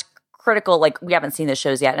 as critical, like, we haven't seen the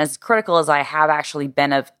shows yet, and as critical as I have actually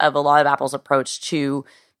been of a lot of Apple's approach to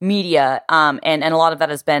media, and a lot of that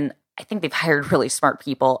has been, I think they've hired really smart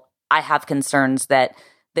people. I have concerns that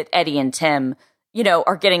Eddie and Tim,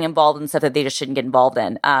 are getting involved in stuff that they just shouldn't get involved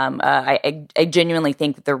in. I genuinely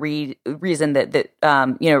think that the reason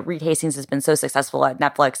that Reed Hastings has been so successful at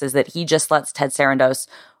Netflix is that he just lets Ted Sarandos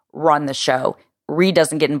run the show. Reed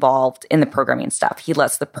doesn't get involved in the programming stuff. He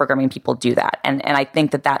lets the programming people do that. And I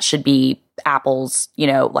think that should be Apple's,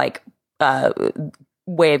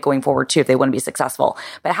 way of going forward too, if they want to be successful.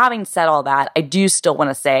 But having said all that, I do still want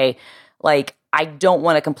to say, like, I don't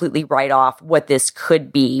want to completely write off what this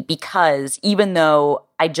could be, because even though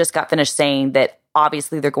I just got finished saying that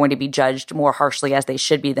obviously they're going to be judged more harshly as they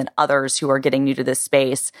should be than others who are getting new to this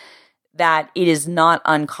space, that it is not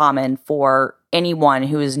uncommon for anyone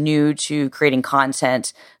who is new to creating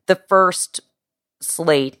content. The first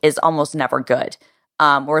slate is almost never good,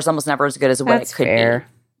 or is almost never as good as what it could be.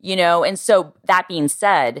 And so that being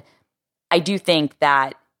said, I do think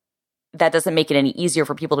that doesn't make it any easier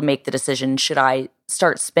for people to make the decision. Should I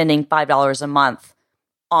start spending $5 a month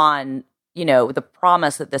on, the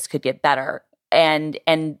promise that this could get better? And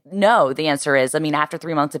no, the answer is, after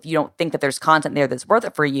 3 months, if you don't think that there's content there that's worth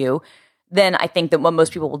it for you, then I think that what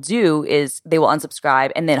most people will do is they will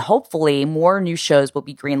unsubscribe, and then hopefully more new shows will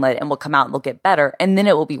be greenlit and will come out and they'll get better, and then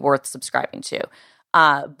it will be worth subscribing to.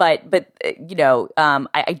 But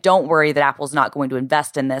I don't worry that Apple's not going to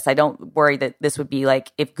invest in this. I don't worry that this would be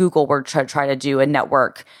like if Google were to try to do a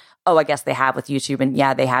network. Oh, I guess they have with YouTube, and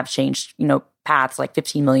yeah, they have changed, paths like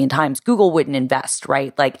 15 million times. Google wouldn't invest,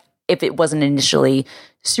 right? Like if it wasn't initially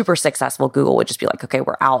super successful, Google would just be like, okay,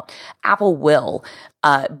 we're out. Apple will.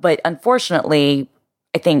 But unfortunately,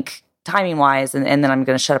 I think timing wise, and then I'm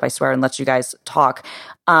going to shut up, I swear, and let you guys talk.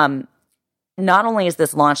 Not only is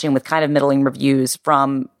this launching with kind of middling reviews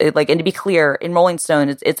from, and to be clear, in Rolling Stone,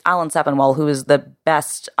 it's Alan Sepinwall who is the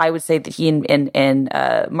best. I would say that he and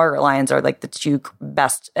Margaret Lyons are like the two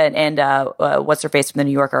best, and what's her face from the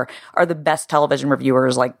New Yorker are the best television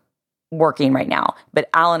reviewers like working right now. But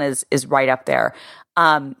Alan is right up there.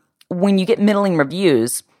 When you get middling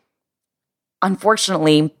reviews,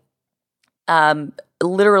 unfortunately,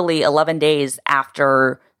 literally 11 days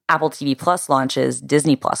after Apple TV Plus launches,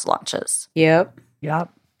 Disney Plus launches. Yep.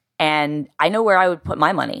 And I know where I would put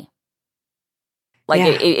my money.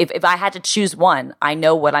 If I had to choose one, I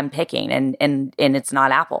know what I'm picking, and it's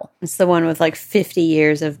not Apple. It's the one with like 50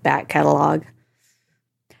 years of back catalog.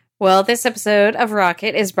 Well, this episode of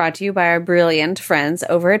Rocket is brought to you by our brilliant friends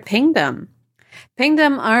over at Pingdom.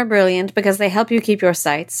 Pingdom are brilliant because they help you keep your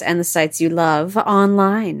sites and the sites you love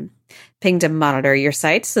online. Pingdom monitor your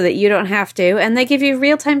site so that you don't have to, and they give you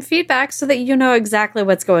real-time feedback so that you know exactly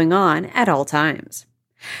what's going on at all times.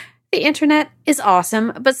 The internet is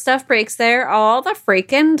awesome, but stuff breaks there all the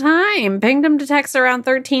freaking time. Pingdom detects around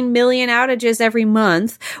 13 million outages every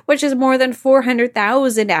month, which is more than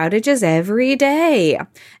 400,000 outages every day.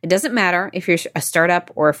 It doesn't matter if you're a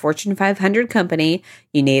startup or a Fortune 500 company,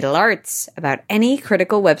 you need alerts about any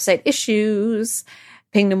critical website issues.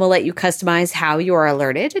 Pingdom will let you customize how you are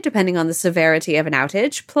alerted depending on the severity of an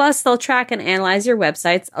outage. Plus, they'll track and analyze your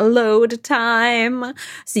website's load time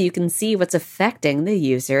so you can see what's affecting the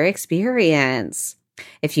user experience.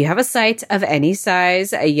 If you have a site of any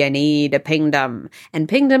size, you need a Pingdom. And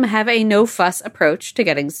Pingdom have a no-fuss approach to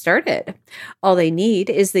getting started. All they need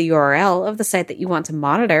is the URL of the site that you want to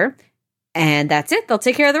monitor, and that's it. They'll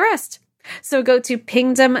take care of the rest. So go to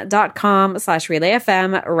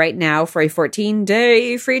pingdom.com/RelayFM right now for a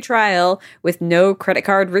 14-day free trial with no credit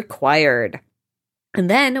card required.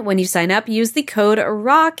 And then when you sign up, use the code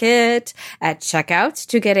ROCKET at checkout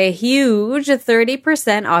to get a huge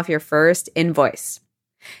 30% off your first invoice.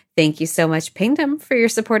 Thank you so much, Pingdom, for your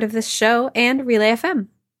support of this show and Relay FM.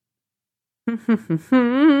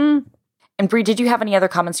 And Bree, did you have any other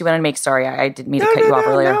comments you wanted to make? Sorry, I didn't mean to cut you off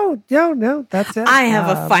earlier. No, that's it. I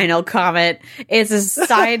have a final comment. It's a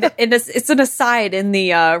side. It's an aside in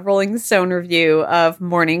the Rolling Stone review of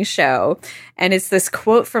Morning Show, and it's this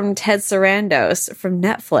quote from Ted Sarandos from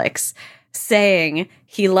Netflix saying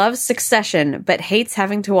he loves Succession but hates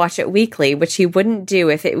having to watch it weekly, which he wouldn't do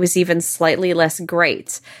if it was even slightly less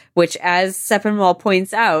great. Which, as Sepinwall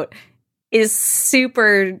points out, is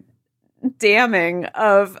super damning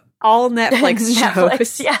of all Netflix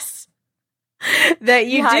shows. Yes. That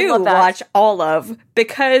you do watch all of,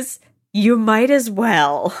 because you might as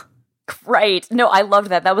well. Right. No, I loved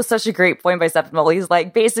that. That was such a great point by Sepinwall. He's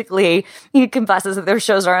like, basically, he confesses that their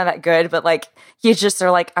shows aren't that good, but like, he just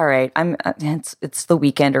are like, all right, it's the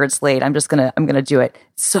weekend or it's late. I'm gonna do it.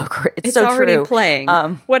 It's so great. It's so already true. Playing.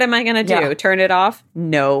 What am I gonna do? Yeah. Turn it off?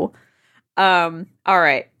 No. All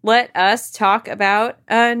right. Let us talk about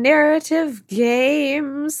narrative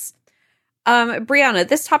games. Brianna,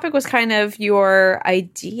 this topic was kind of your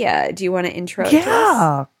idea. Do you want to intro it to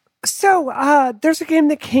us? So there's a game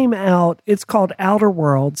that came out. It's called Outer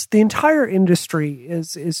Worlds. The entire industry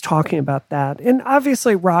is talking about that. And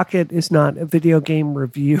obviously Rocket is not a video game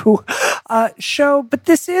review show, but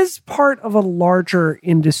this is part of a larger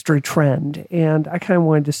industry trend. And I kind of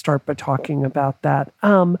wanted to start by talking about that.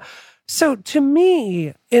 So to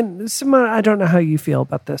me, and Simone, I don't know how you feel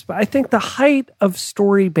about this, but I think the height of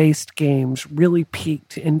story-based games really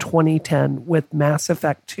peaked in 2010 with Mass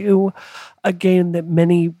Effect 2, a game that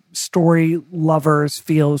many story lovers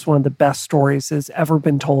feel is one of the best stories that's ever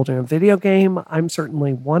been told in a video game. I'm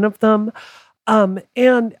certainly one of them.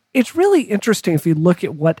 And it's really interesting if you look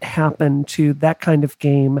at what happened to that kind of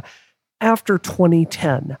game after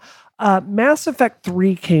 2010. Mass Effect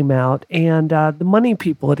 3 came out, and the money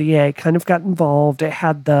people at EA kind of got involved. It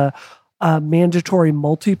had the mandatory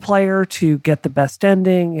multiplayer to get the best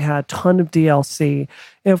ending. It had a ton of DLC.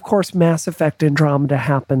 And of course, Mass Effect Andromeda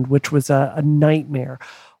happened, which was a nightmare.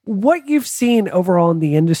 What you've seen overall in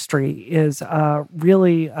the industry is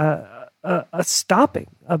really a stopping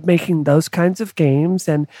of making those kinds of games,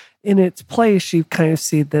 and in its place, you kind of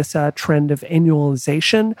see this trend of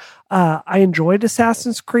annualization. I enjoyed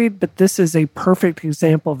Assassin's Creed, but this is a perfect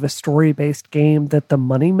example of a story-based game that the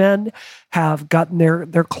money men have gotten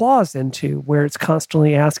their claws into, where it's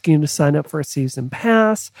constantly asking you to sign up for a season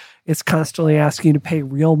pass. It's constantly asking you to pay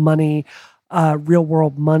real money,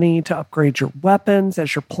 real-world money to upgrade your weapons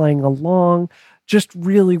as you're playing along. Just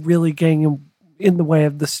really, really getting in the way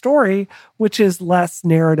of the story, which is less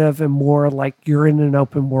narrative and more like you're in an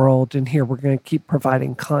open world and here we're going to keep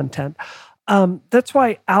providing content. That's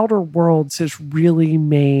why Outer Worlds has really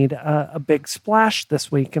made a big splash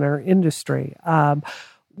this week in our industry.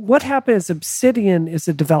 What happened is Obsidian is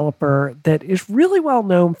a developer that is really well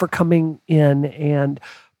known for coming in and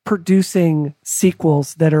producing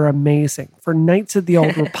sequels that are amazing. For Knights of the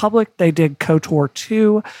Old Republic, they did KOTOR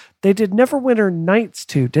 2. They did Neverwinter Nights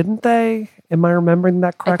 2, didn't they? Am I remembering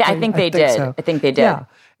that correctly? I think they did. So. I think they did. Yeah.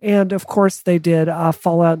 And of course, they did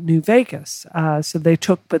Fallout New Vegas. So they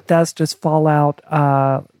took Bethesda's Fallout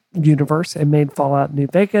universe and made Fallout New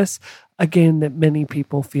Vegas, a game that many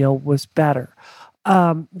people feel was better.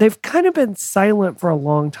 They've kind of been silent for a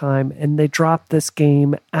long time, and they dropped this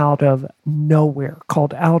game out of nowhere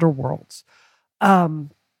called Outer Worlds.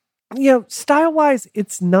 Style-wise,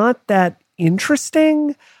 it's not that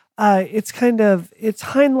interesting. It's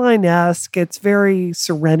Heinlein-esque. It's very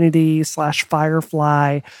Serenity /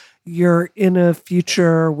 Firefly. You're in a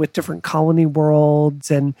future with different colony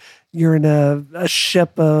worlds, and you're in a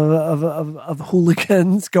ship of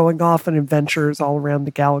hooligans going off on adventures all around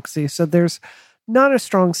the galaxy. So there's not a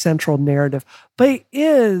strong central narrative, but it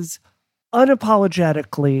is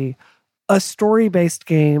unapologetically a story-based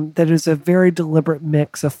game that is a very deliberate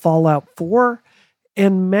mix of Fallout 4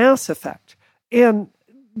 and Mass Effect. And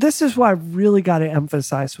this is why I really got to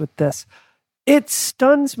emphasize with this. It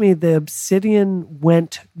stuns me that Obsidian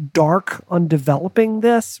went dark on developing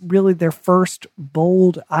this, really their first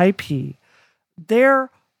bold IP. There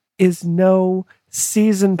is no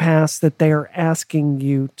season pass that they are asking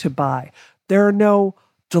you to buy. There are no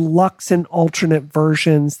deluxe and alternate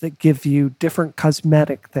versions that give you different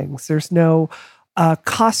cosmetic things. There's no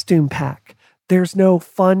costume pack. There's no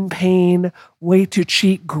fun, pain, way to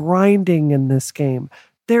cheat grinding in this game.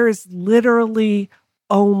 There is literally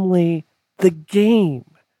only the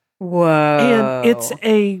game. Whoa. And it's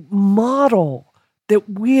a model that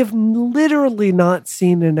we have literally not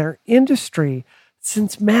seen in our industry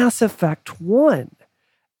since Mass Effect 1.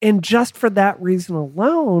 And just for that reason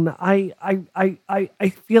alone,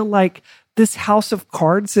 I feel like this house of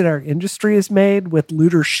cards that our industry has made with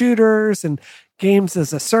looter shooters and games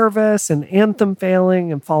as a service and Anthem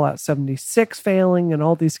failing and Fallout 76 failing and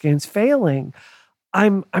all these games failing,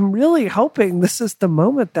 I'm really hoping this is the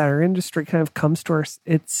moment that our industry kind of comes to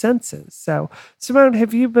its senses. So, Simone,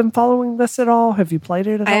 have you been following this at all? Have you played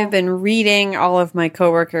it at all? I have been reading all of my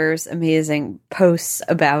coworkers' amazing posts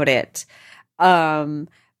about it.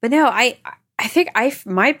 But no, I think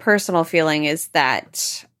my personal feeling is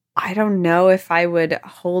that I don't know if I would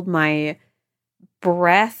hold my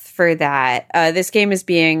breath for that. This game is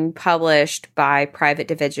being published by Private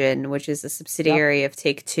Division, which is a subsidiary of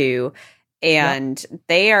Take-Two, and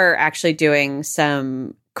they are actually doing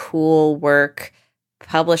some cool work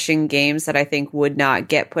publishing games that I think would not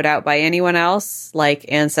get put out by anyone else,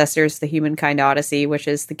 like Ancestors: The Humankind Odyssey, which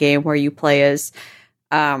is the game where you play as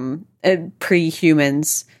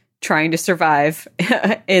pre-humans trying to survive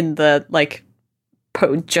in the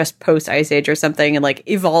just post Ice Age or something, and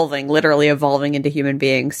literally evolving into human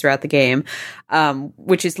beings throughout the game,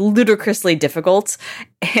 which is ludicrously difficult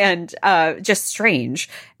and just strange.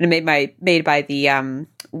 And made by the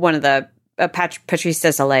one of the Patrice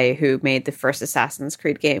Désilets, who made the first Assassin's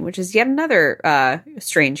Creed game, which is yet another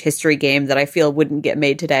strange history game that I feel wouldn't get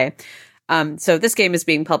made today. So this game is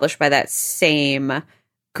being published by that same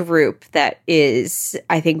group that is,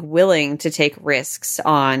 I think, willing to take risks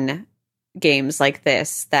on games like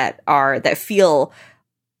this that feel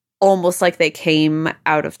almost like they came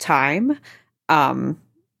out of time,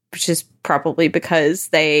 which is probably because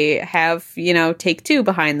they have, Take-Two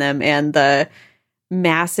behind them and the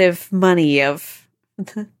massive money of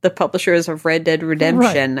the publishers of Red Dead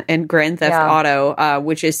Redemption and Grand Theft Auto,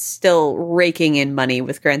 which is still raking in money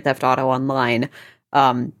with Grand Theft Auto Online.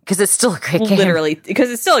 Because it's still a great game. Literally, because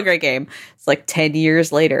it's still a great game. It's 10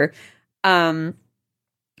 years later. So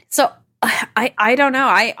I don't know.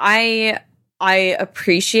 I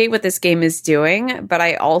appreciate what this game is doing, but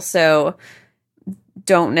I also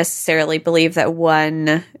don't necessarily believe that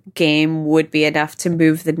one game would be enough to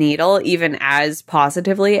move the needle, even as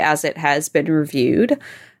positively as it has been reviewed.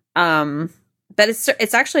 But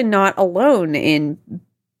it's actually not alone in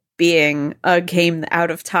being a game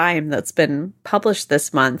out of time that's been published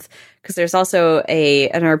this month, because there's also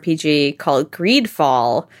an RPG called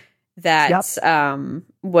Greedfall that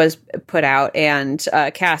was put out, and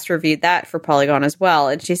Cass reviewed that for Polygon as well,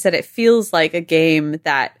 and she said it feels like a game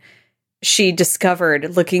that she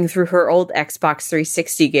discovered looking through her old Xbox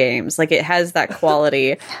 360 games. It has that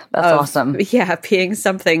quality. That's awesome. Yeah, being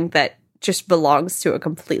something that just belongs to a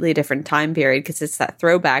completely different time period, because it's that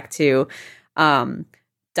throwback to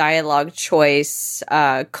dialogue choice,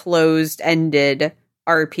 closed-ended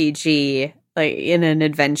RPG, in an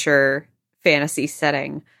adventure fantasy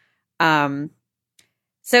setting.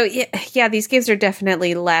 So yeah, these games are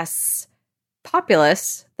definitely less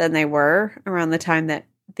populous than they were around the time that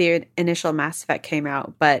the initial Mass Effect came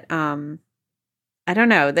out. But I don't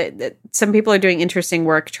know. That some people are doing interesting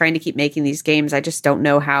work trying to keep making these games. I just don't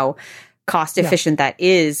know how cost efficient that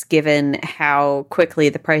is, given how quickly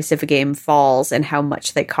the price of a game falls and how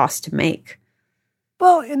much they cost to make.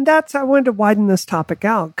 Well, and I wanted to widen this topic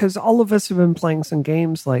out, because all of us have been playing some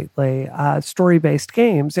games lately, story-based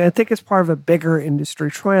games, and I think it's part of a bigger industry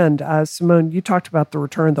trend. Simone, you talked about the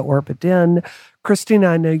return of the Orbit Inn. Christina,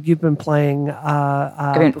 I know you've been playing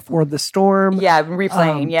Before the Storm. Yeah, I've been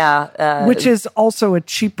replaying, which is also a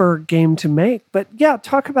cheaper game to make. But yeah,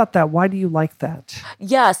 talk about that. Why do you like that?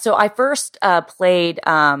 Yeah, so I first played,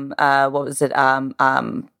 what was it?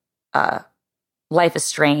 Life is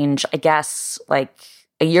Strange, I guess,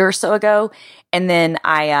 a year or so ago, and then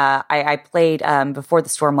I played Before the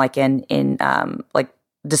Storm in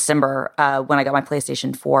December when I got my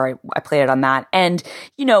PlayStation 4. I played it on that, and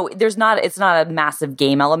it's not a massive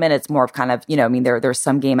game element. It's more of kind of there's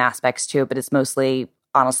some game aspects to it, but it's mostly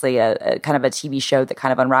honestly a kind of a TV show that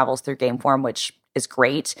kind of unravels through game form, which is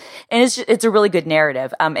great, and it's a really good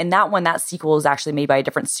narrative. And that sequel is actually made by a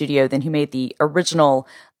different studio than who made the original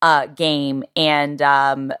game, and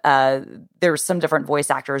there were some different voice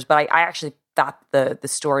actors, but I actually thought the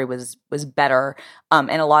story was better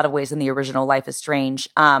in a lot of ways than the original Life is Strange.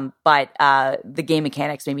 But the game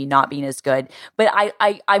mechanics maybe not being as good. But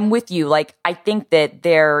I'm with you. I think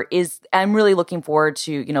that I'm really looking forward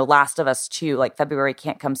to, Last of Us 2, February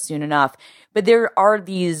can't come soon enough. But there are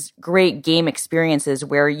these great game experiences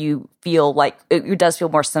where you feel it does feel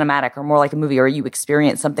more cinematic or more like a movie, or you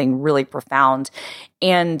experience something really profound.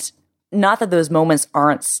 And not that those moments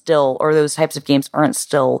aren't still, or those types of games aren't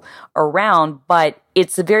still around, but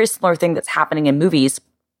it's a very similar thing that's happening in movies,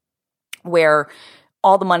 where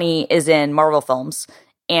all the money is in Marvel films.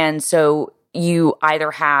 And so you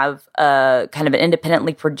either have a kind of an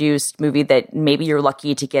independently produced movie that maybe you're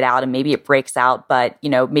lucky to get out and maybe it breaks out, but,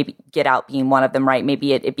 maybe Get Out being one of them, right?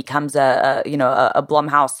 Maybe it becomes a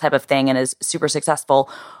Blumhouse type of thing and is super successful.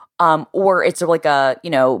 Or it's like a,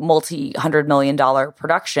 multi-$100 million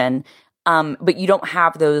production. But you don't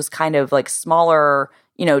have those kind of like smaller,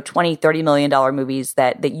 $20-30 million movies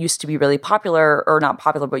that used to be really popular, or not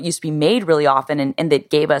popular, but used to be made really often and that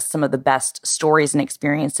gave us some of the best stories and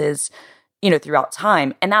experiences, throughout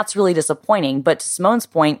time. And that's really disappointing. But to Simone's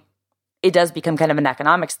point, it does become kind of an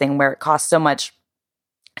economics thing where it costs so much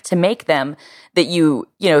to make them that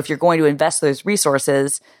if you're going to invest those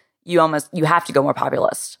resources, you have to go more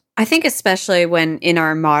populist. I think especially when in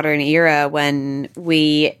our modern era, when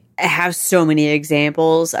we have so many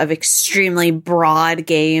examples of extremely broad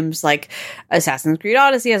games like Assassin's Creed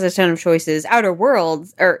Odyssey has a ton of choices. Outer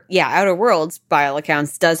Worlds, by all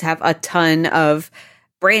accounts, does have a ton of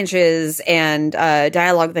branches and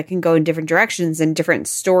dialogue that can go in different directions and different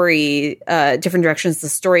directions the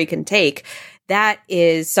story can take. That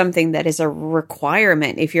is something that is a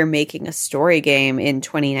requirement if you're making a story game in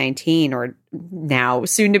 2019 or now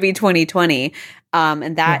soon to be 2020.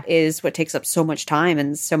 And that is what takes up so much time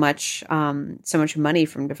and so much money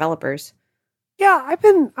from developers. Yeah,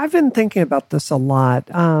 I've been thinking about this a lot.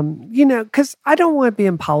 Because I don't want to be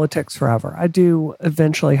in politics forever. I do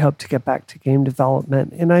eventually hope to get back to game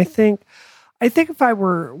development, and I think if I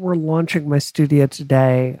were launching my studio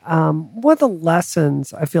today, one of the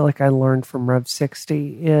lessons I feel like I learned from Rev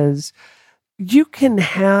 60 is you can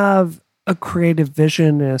have a creative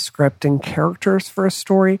vision and a script and characters for a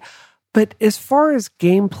story, but as far as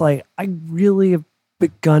gameplay, I really have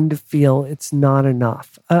begun to feel it's not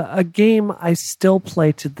enough. A game I still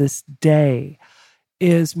play to this day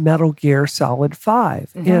is Metal Gear Solid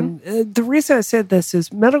 5. Mm-hmm. And the reason I said this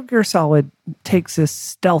is Metal Gear Solid takes this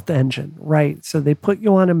stealth engine, right? So they put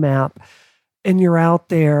you on a map and you're out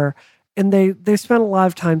there, and they spend a lot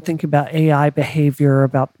of time thinking about AI behavior,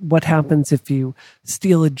 about what happens if you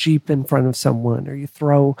steal a Jeep in front of someone or you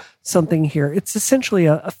throw something here. It's essentially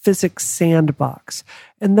a physics sandbox.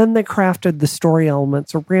 And then they crafted the story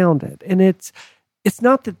elements around it. And it's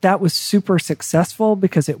not that was super successful,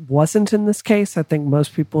 because it wasn't in this case. I think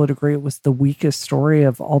most people would agree it was the weakest story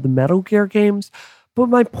of all the Metal Gear games. But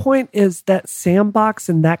my point is that sandbox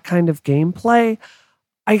and that kind of gameplay,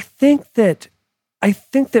 I think that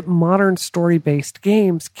modern story-based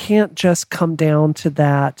games can't just come down to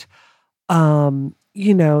that,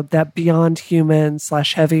 that Beyond Human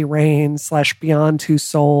 / Heavy Rain / Beyond Two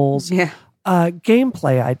Souls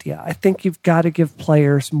gameplay idea. I think you've got to give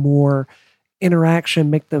players more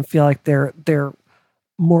interaction, make them feel like they're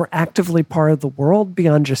more actively part of the world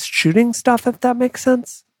beyond just shooting stuff, if that makes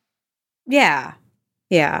sense. Yeah.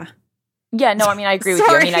 No, I mean, I agree with you.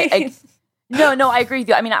 I mean, No, I agree with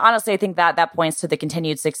you. I mean, honestly, I think that points to the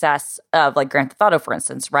continued success of like Grand Theft Auto, for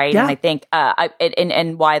instance, right? Yeah. And I think,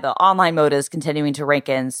 and why the online mode is continuing to rake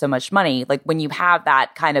in so much money. Like when you have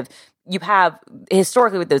that kind of, you have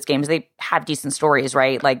historically with those games, they have decent stories,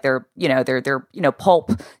 right? Like they're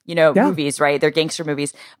pulp, movies, right? They're gangster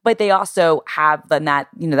movies, but they also have then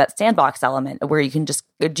that sandbox element where you can just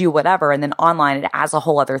do whatever, and then online it adds a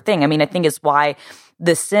whole other thing. I mean, I think it's why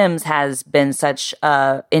The Sims has been such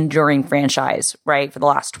a enduring franchise, right, for the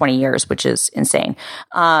last 20 years, which is insane.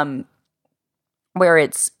 Where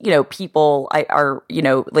it's, people are,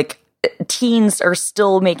 like teens are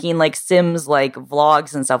still making like Sims like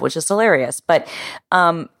vlogs and stuff, which is hilarious. But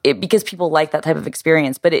because people like that type of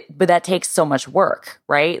experience, but that takes so much work,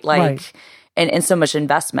 right? Like, and so much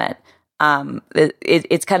investment.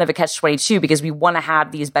 It's kind of a catch-22 because we want to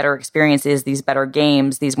have these better experiences, these better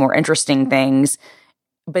games, these more interesting things.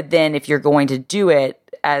 But then if you're going to do it,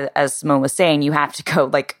 as Simone was saying, you have to go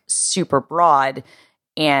like super broad.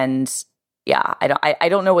 And yeah, I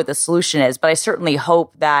don't know what the solution is, but I certainly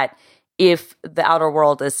hope that if The Outer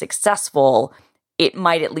World is successful, it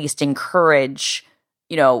might at least encourage,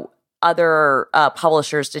 other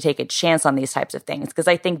publishers to take a chance on these types of things. Because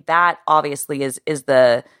I think that obviously is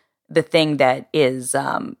the thing that is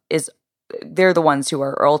they're the ones who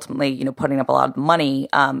are ultimately, putting up a lot of money,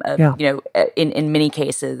 in many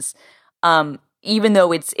cases. Even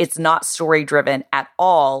though it's not story driven at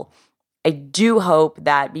all, I do hope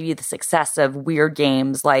that maybe the success of weird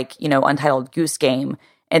games like, Untitled Goose Game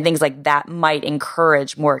and things like that might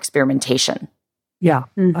encourage more experimentation. Yeah,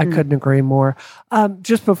 mm-hmm. I couldn't agree more.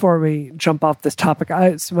 Just before we jump off this topic,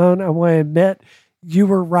 Simone, I want to admit, you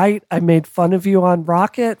were right. I made fun of you on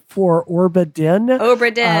Rocket for Obra Dinn.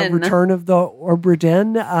 Obra Dinn. Return of the Obra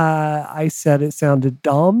Dinn. I said it sounded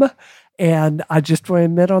dumb. And I just want to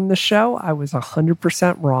admit on the show, I was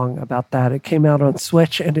 100% wrong about that. It came out on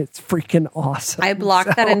Switch and it's freaking awesome. I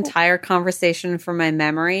blocked that entire conversation from my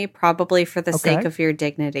memory, probably for the sake of your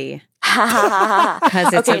dignity.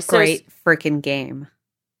 Because it's a great freaking game.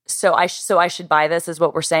 So I should buy this, is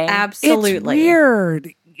what we're saying? Absolutely.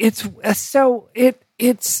 It's weird.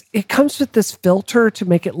 It comes with this filter to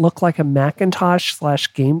make it look like a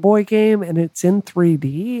Macintosh/Game Boy game, and it's in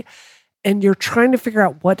 3D. And you're trying to figure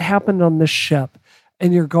out what happened on this ship,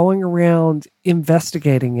 and you're going around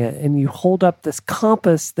investigating it, and you hold up this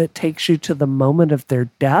compass that takes you to the moment of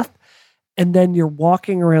their death. And then you're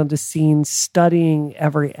walking around a scene, studying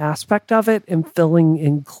every aspect of it and filling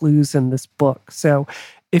in clues in this book. So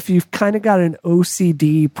if you've kind of got an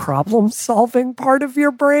OCD problem solving part of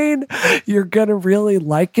your brain, you're going to really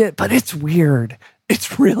like it, but it's weird.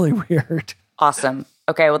 It's really weird. Awesome.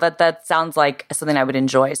 Okay, well that sounds like something I would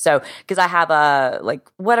enjoy. So, because I have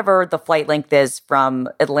whatever the flight length is from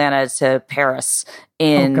Atlanta to Paris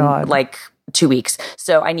in 2 weeks.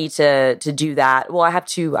 So I need to do that. Well, I have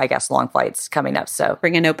 2, I guess, long flights coming up. So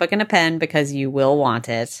bring a notebook and a pen because you will want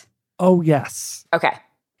it. Oh, yes. Okay.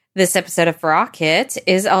 This episode of Rocket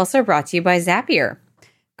is also brought to you by Zapier.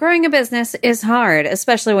 Growing a business is hard,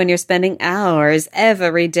 especially when you're spending hours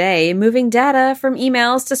every day moving data from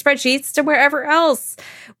emails to spreadsheets to wherever else.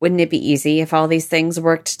 Wouldn't it be easy if all these things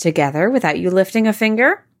worked together without you lifting a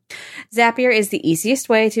finger? Zapier is the easiest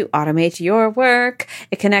way to automate your work.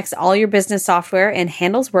 It connects all your business software and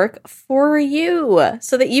handles work for you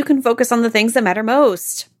so that you can focus on the things that matter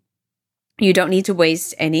most. You don't need to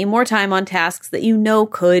waste any more time on tasks that you know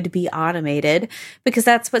could be automated because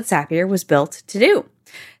that's what Zapier was built to do.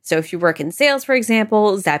 So if you work in sales, for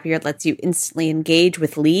example, Zapier lets you instantly engage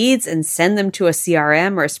with leads and send them to a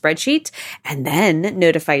CRM or a spreadsheet, and then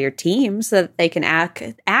notify your team so that they can act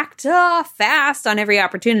fast on every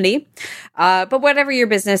opportunity. But whatever your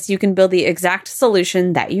business, you can build the exact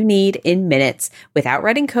solution that you need in minutes without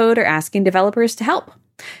writing code or asking developers to help.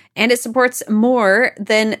 And it supports more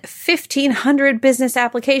than 1,500 business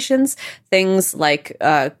applications, things like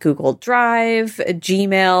Google Drive,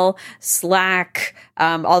 Gmail, Slack,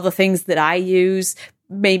 all the things that I use,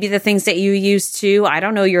 maybe the things that you use too. I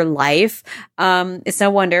don't know your life. It's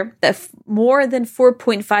no wonder that more than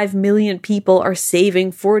 4.5 million people are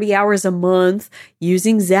saving 40 hours a month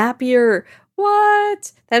using Zapier.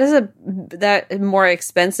 What? That more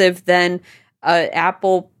expensive than an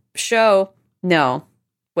Apple show? No.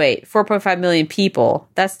 Wait, 4.5 million people.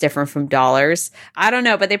 That's different from dollars. I don't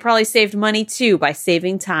know, but they probably saved money too by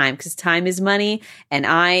saving time because time is money and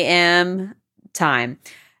I am time.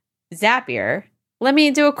 Zapier, let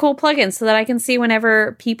me do a cool plugin so that I can see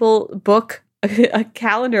whenever people book a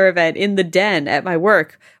calendar event in the den at my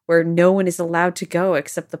work where no one is allowed to go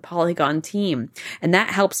except the Polygon team. And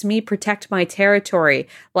that helps me protect my territory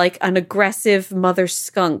like an aggressive mother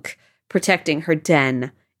skunk protecting her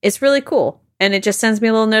den. It's really cool. And it just sends me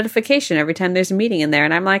a little notification every time there's a meeting in there.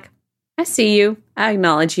 And I'm like, I see you. I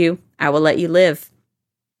acknowledge you. I will let you live.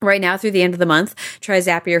 Right now through the end of the month, try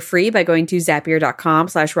Zapier free by going to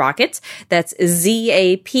zapier.com/rocket. That's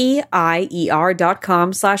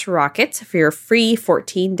ZAPIER.com/rocket for your free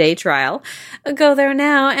 14-day trial. Go there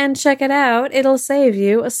now and check it out. It'll save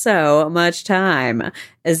you so much time.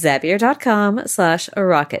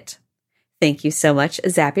 Zapier.com/rocket. Thank you so much,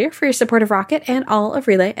 Zapier, for your support of Rocket and all of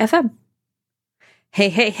Relay FM.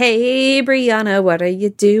 Hey, Brianna, what are you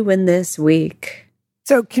doing this week?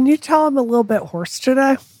 So can you tell I'm a little bit hoarse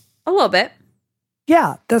today? A little bit.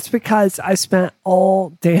 Yeah, that's because I spent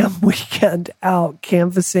all damn weekend out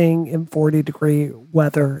canvassing in 40-degree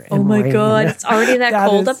weather and oh my rain. God, it's already that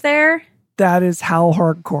cold up there? That is how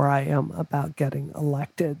hardcore I am about getting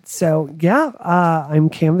elected. So yeah, I'm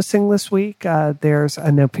canvassing this week. I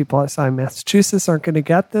know people outside Massachusetts aren't going to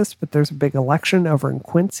get this, but there's a big election over in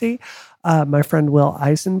Quincy. My friend Will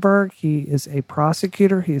Eisenberg, he is a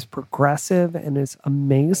prosecutor. He is progressive and is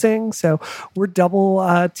amazing. So we're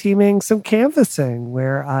double teaming some canvassing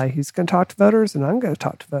where he's going to talk to voters and I'm going to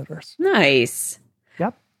talk to voters. Nice.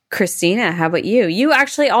 Yep. Christina, how about you? You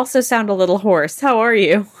actually also sound a little hoarse. How are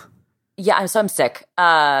you? Yeah, I'm sick.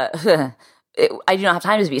 I do not have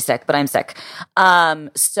time to be sick, but I'm sick.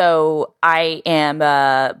 So I am,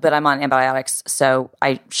 but I'm on antibiotics, so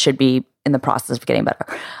I should be in the process of getting better.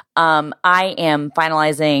 I am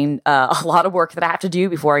finalizing a lot of work that I have to do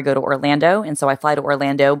before I go to Orlando. And so I fly to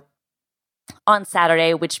Orlando on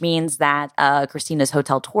Saturday, which means that Christina's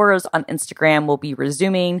Hotel Tours on Instagram will be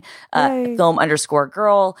resuming,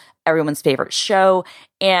 film_girl, everyone's favorite show.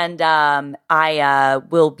 And I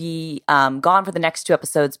will be gone for the next 2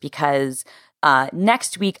 episodes because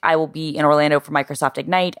Next week, I will be in Orlando for Microsoft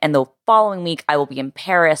Ignite, and the following week, I will be in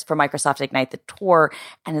Paris for Microsoft Ignite, the tour.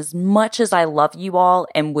 And as much as I love you all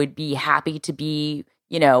and would be happy to be,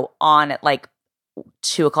 on at like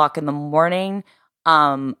 2:00 in the morning,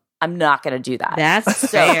 I'm not going to do that.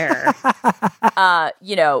 That's fair.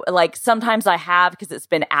 Like sometimes I have, because it's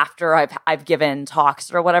been after I've given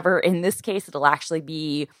talks or whatever. In this case, it'll actually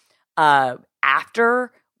be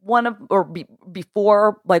after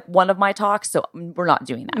before like one of my talks. So we're not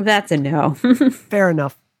doing that. That's a no. Fair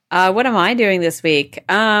enough. What am I doing this week?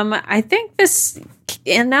 I think this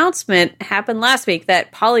announcement happened last week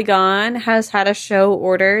that Polygon has had a show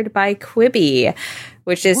ordered by Quibi,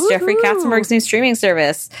 which is Jeffrey Katzenberg's new streaming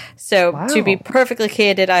service. So to be perfectly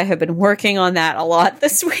candid, I have been working on that a lot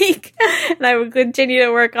this week, and I will continue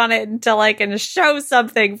to work on it until I can show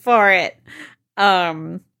something for it.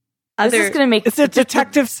 This is going to make... Is it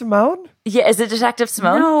Detective Simone? Yeah, is it Detective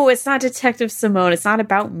Simone? No, it's not Detective Simone. It's not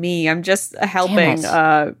about me. I'm just helping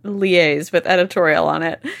liaise with editorial on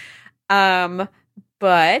it.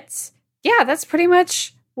 But yeah, that's pretty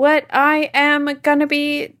much what I am going to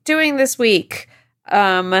be doing this week.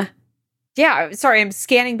 Yeah, sorry, I'm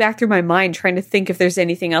scanning back through my mind trying to think if there's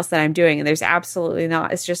anything else that I'm doing, and there's absolutely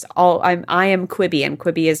not. It's just I am Quibi, and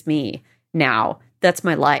Quibi is me now. That's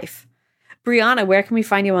my life. Brianna, where can we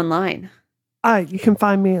find you online? You can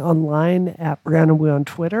find me online at Brianna Wu on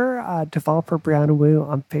Twitter, developer Brianna Wu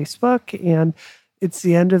on Facebook, and it's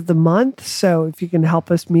the end of the month, so if you can help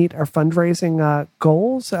us meet our fundraising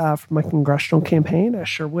goals for my congressional campaign, I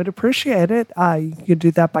sure would appreciate it. You can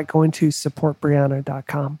do that by going to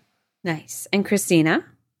supportbrianna.com. Nice. And Christina?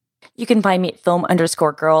 You can find me at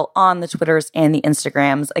film_girl on the Twitters and the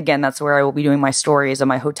Instagrams. Again, that's where I will be doing my stories and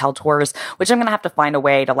my hotel tours, which I'm going to have to find a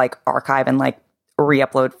way to like archive and like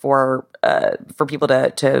re-upload for people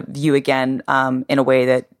to view again in a way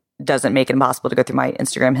that doesn't make it impossible to go through my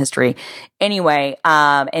Instagram history. Anyway,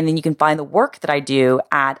 and then you can find the work that I do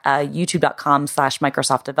at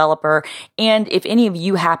youtube.com/Microsoft developer. And if any of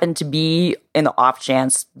you happen to be in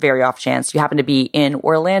the very off chance, you happen to be in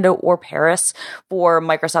Orlando or Paris for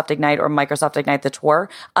Microsoft Ignite or Microsoft Ignite the tour,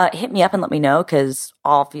 hit me up and let me know, because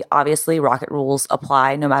obviously Rocket rules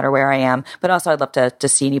apply no matter where I am. But also I'd love to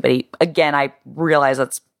see anybody. Again, I realize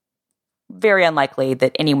that's very unlikely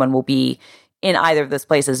that anyone will be in either of those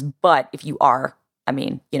places, but if you are,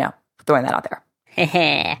 throwing that out there.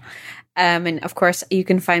 And of course, you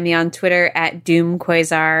can find me on Twitter at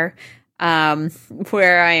DoomQuasar,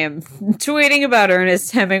 where I am tweeting about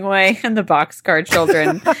Ernest Hemingway and the Boxcar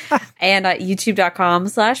Children, and at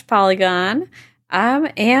youtube.com/Polygon.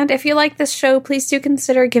 And if you like this show, please do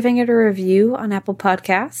consider giving it a review on Apple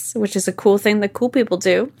Podcasts, which is a cool thing that cool people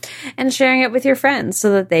do, and sharing it with your friends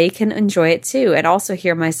so that they can enjoy it too. And also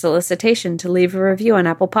hear my solicitation to leave a review on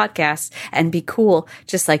Apple Podcasts and be cool,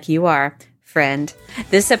 just like you are, friend.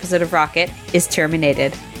 This episode of Rocket is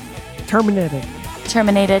terminated. Terminated.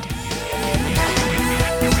 Terminated.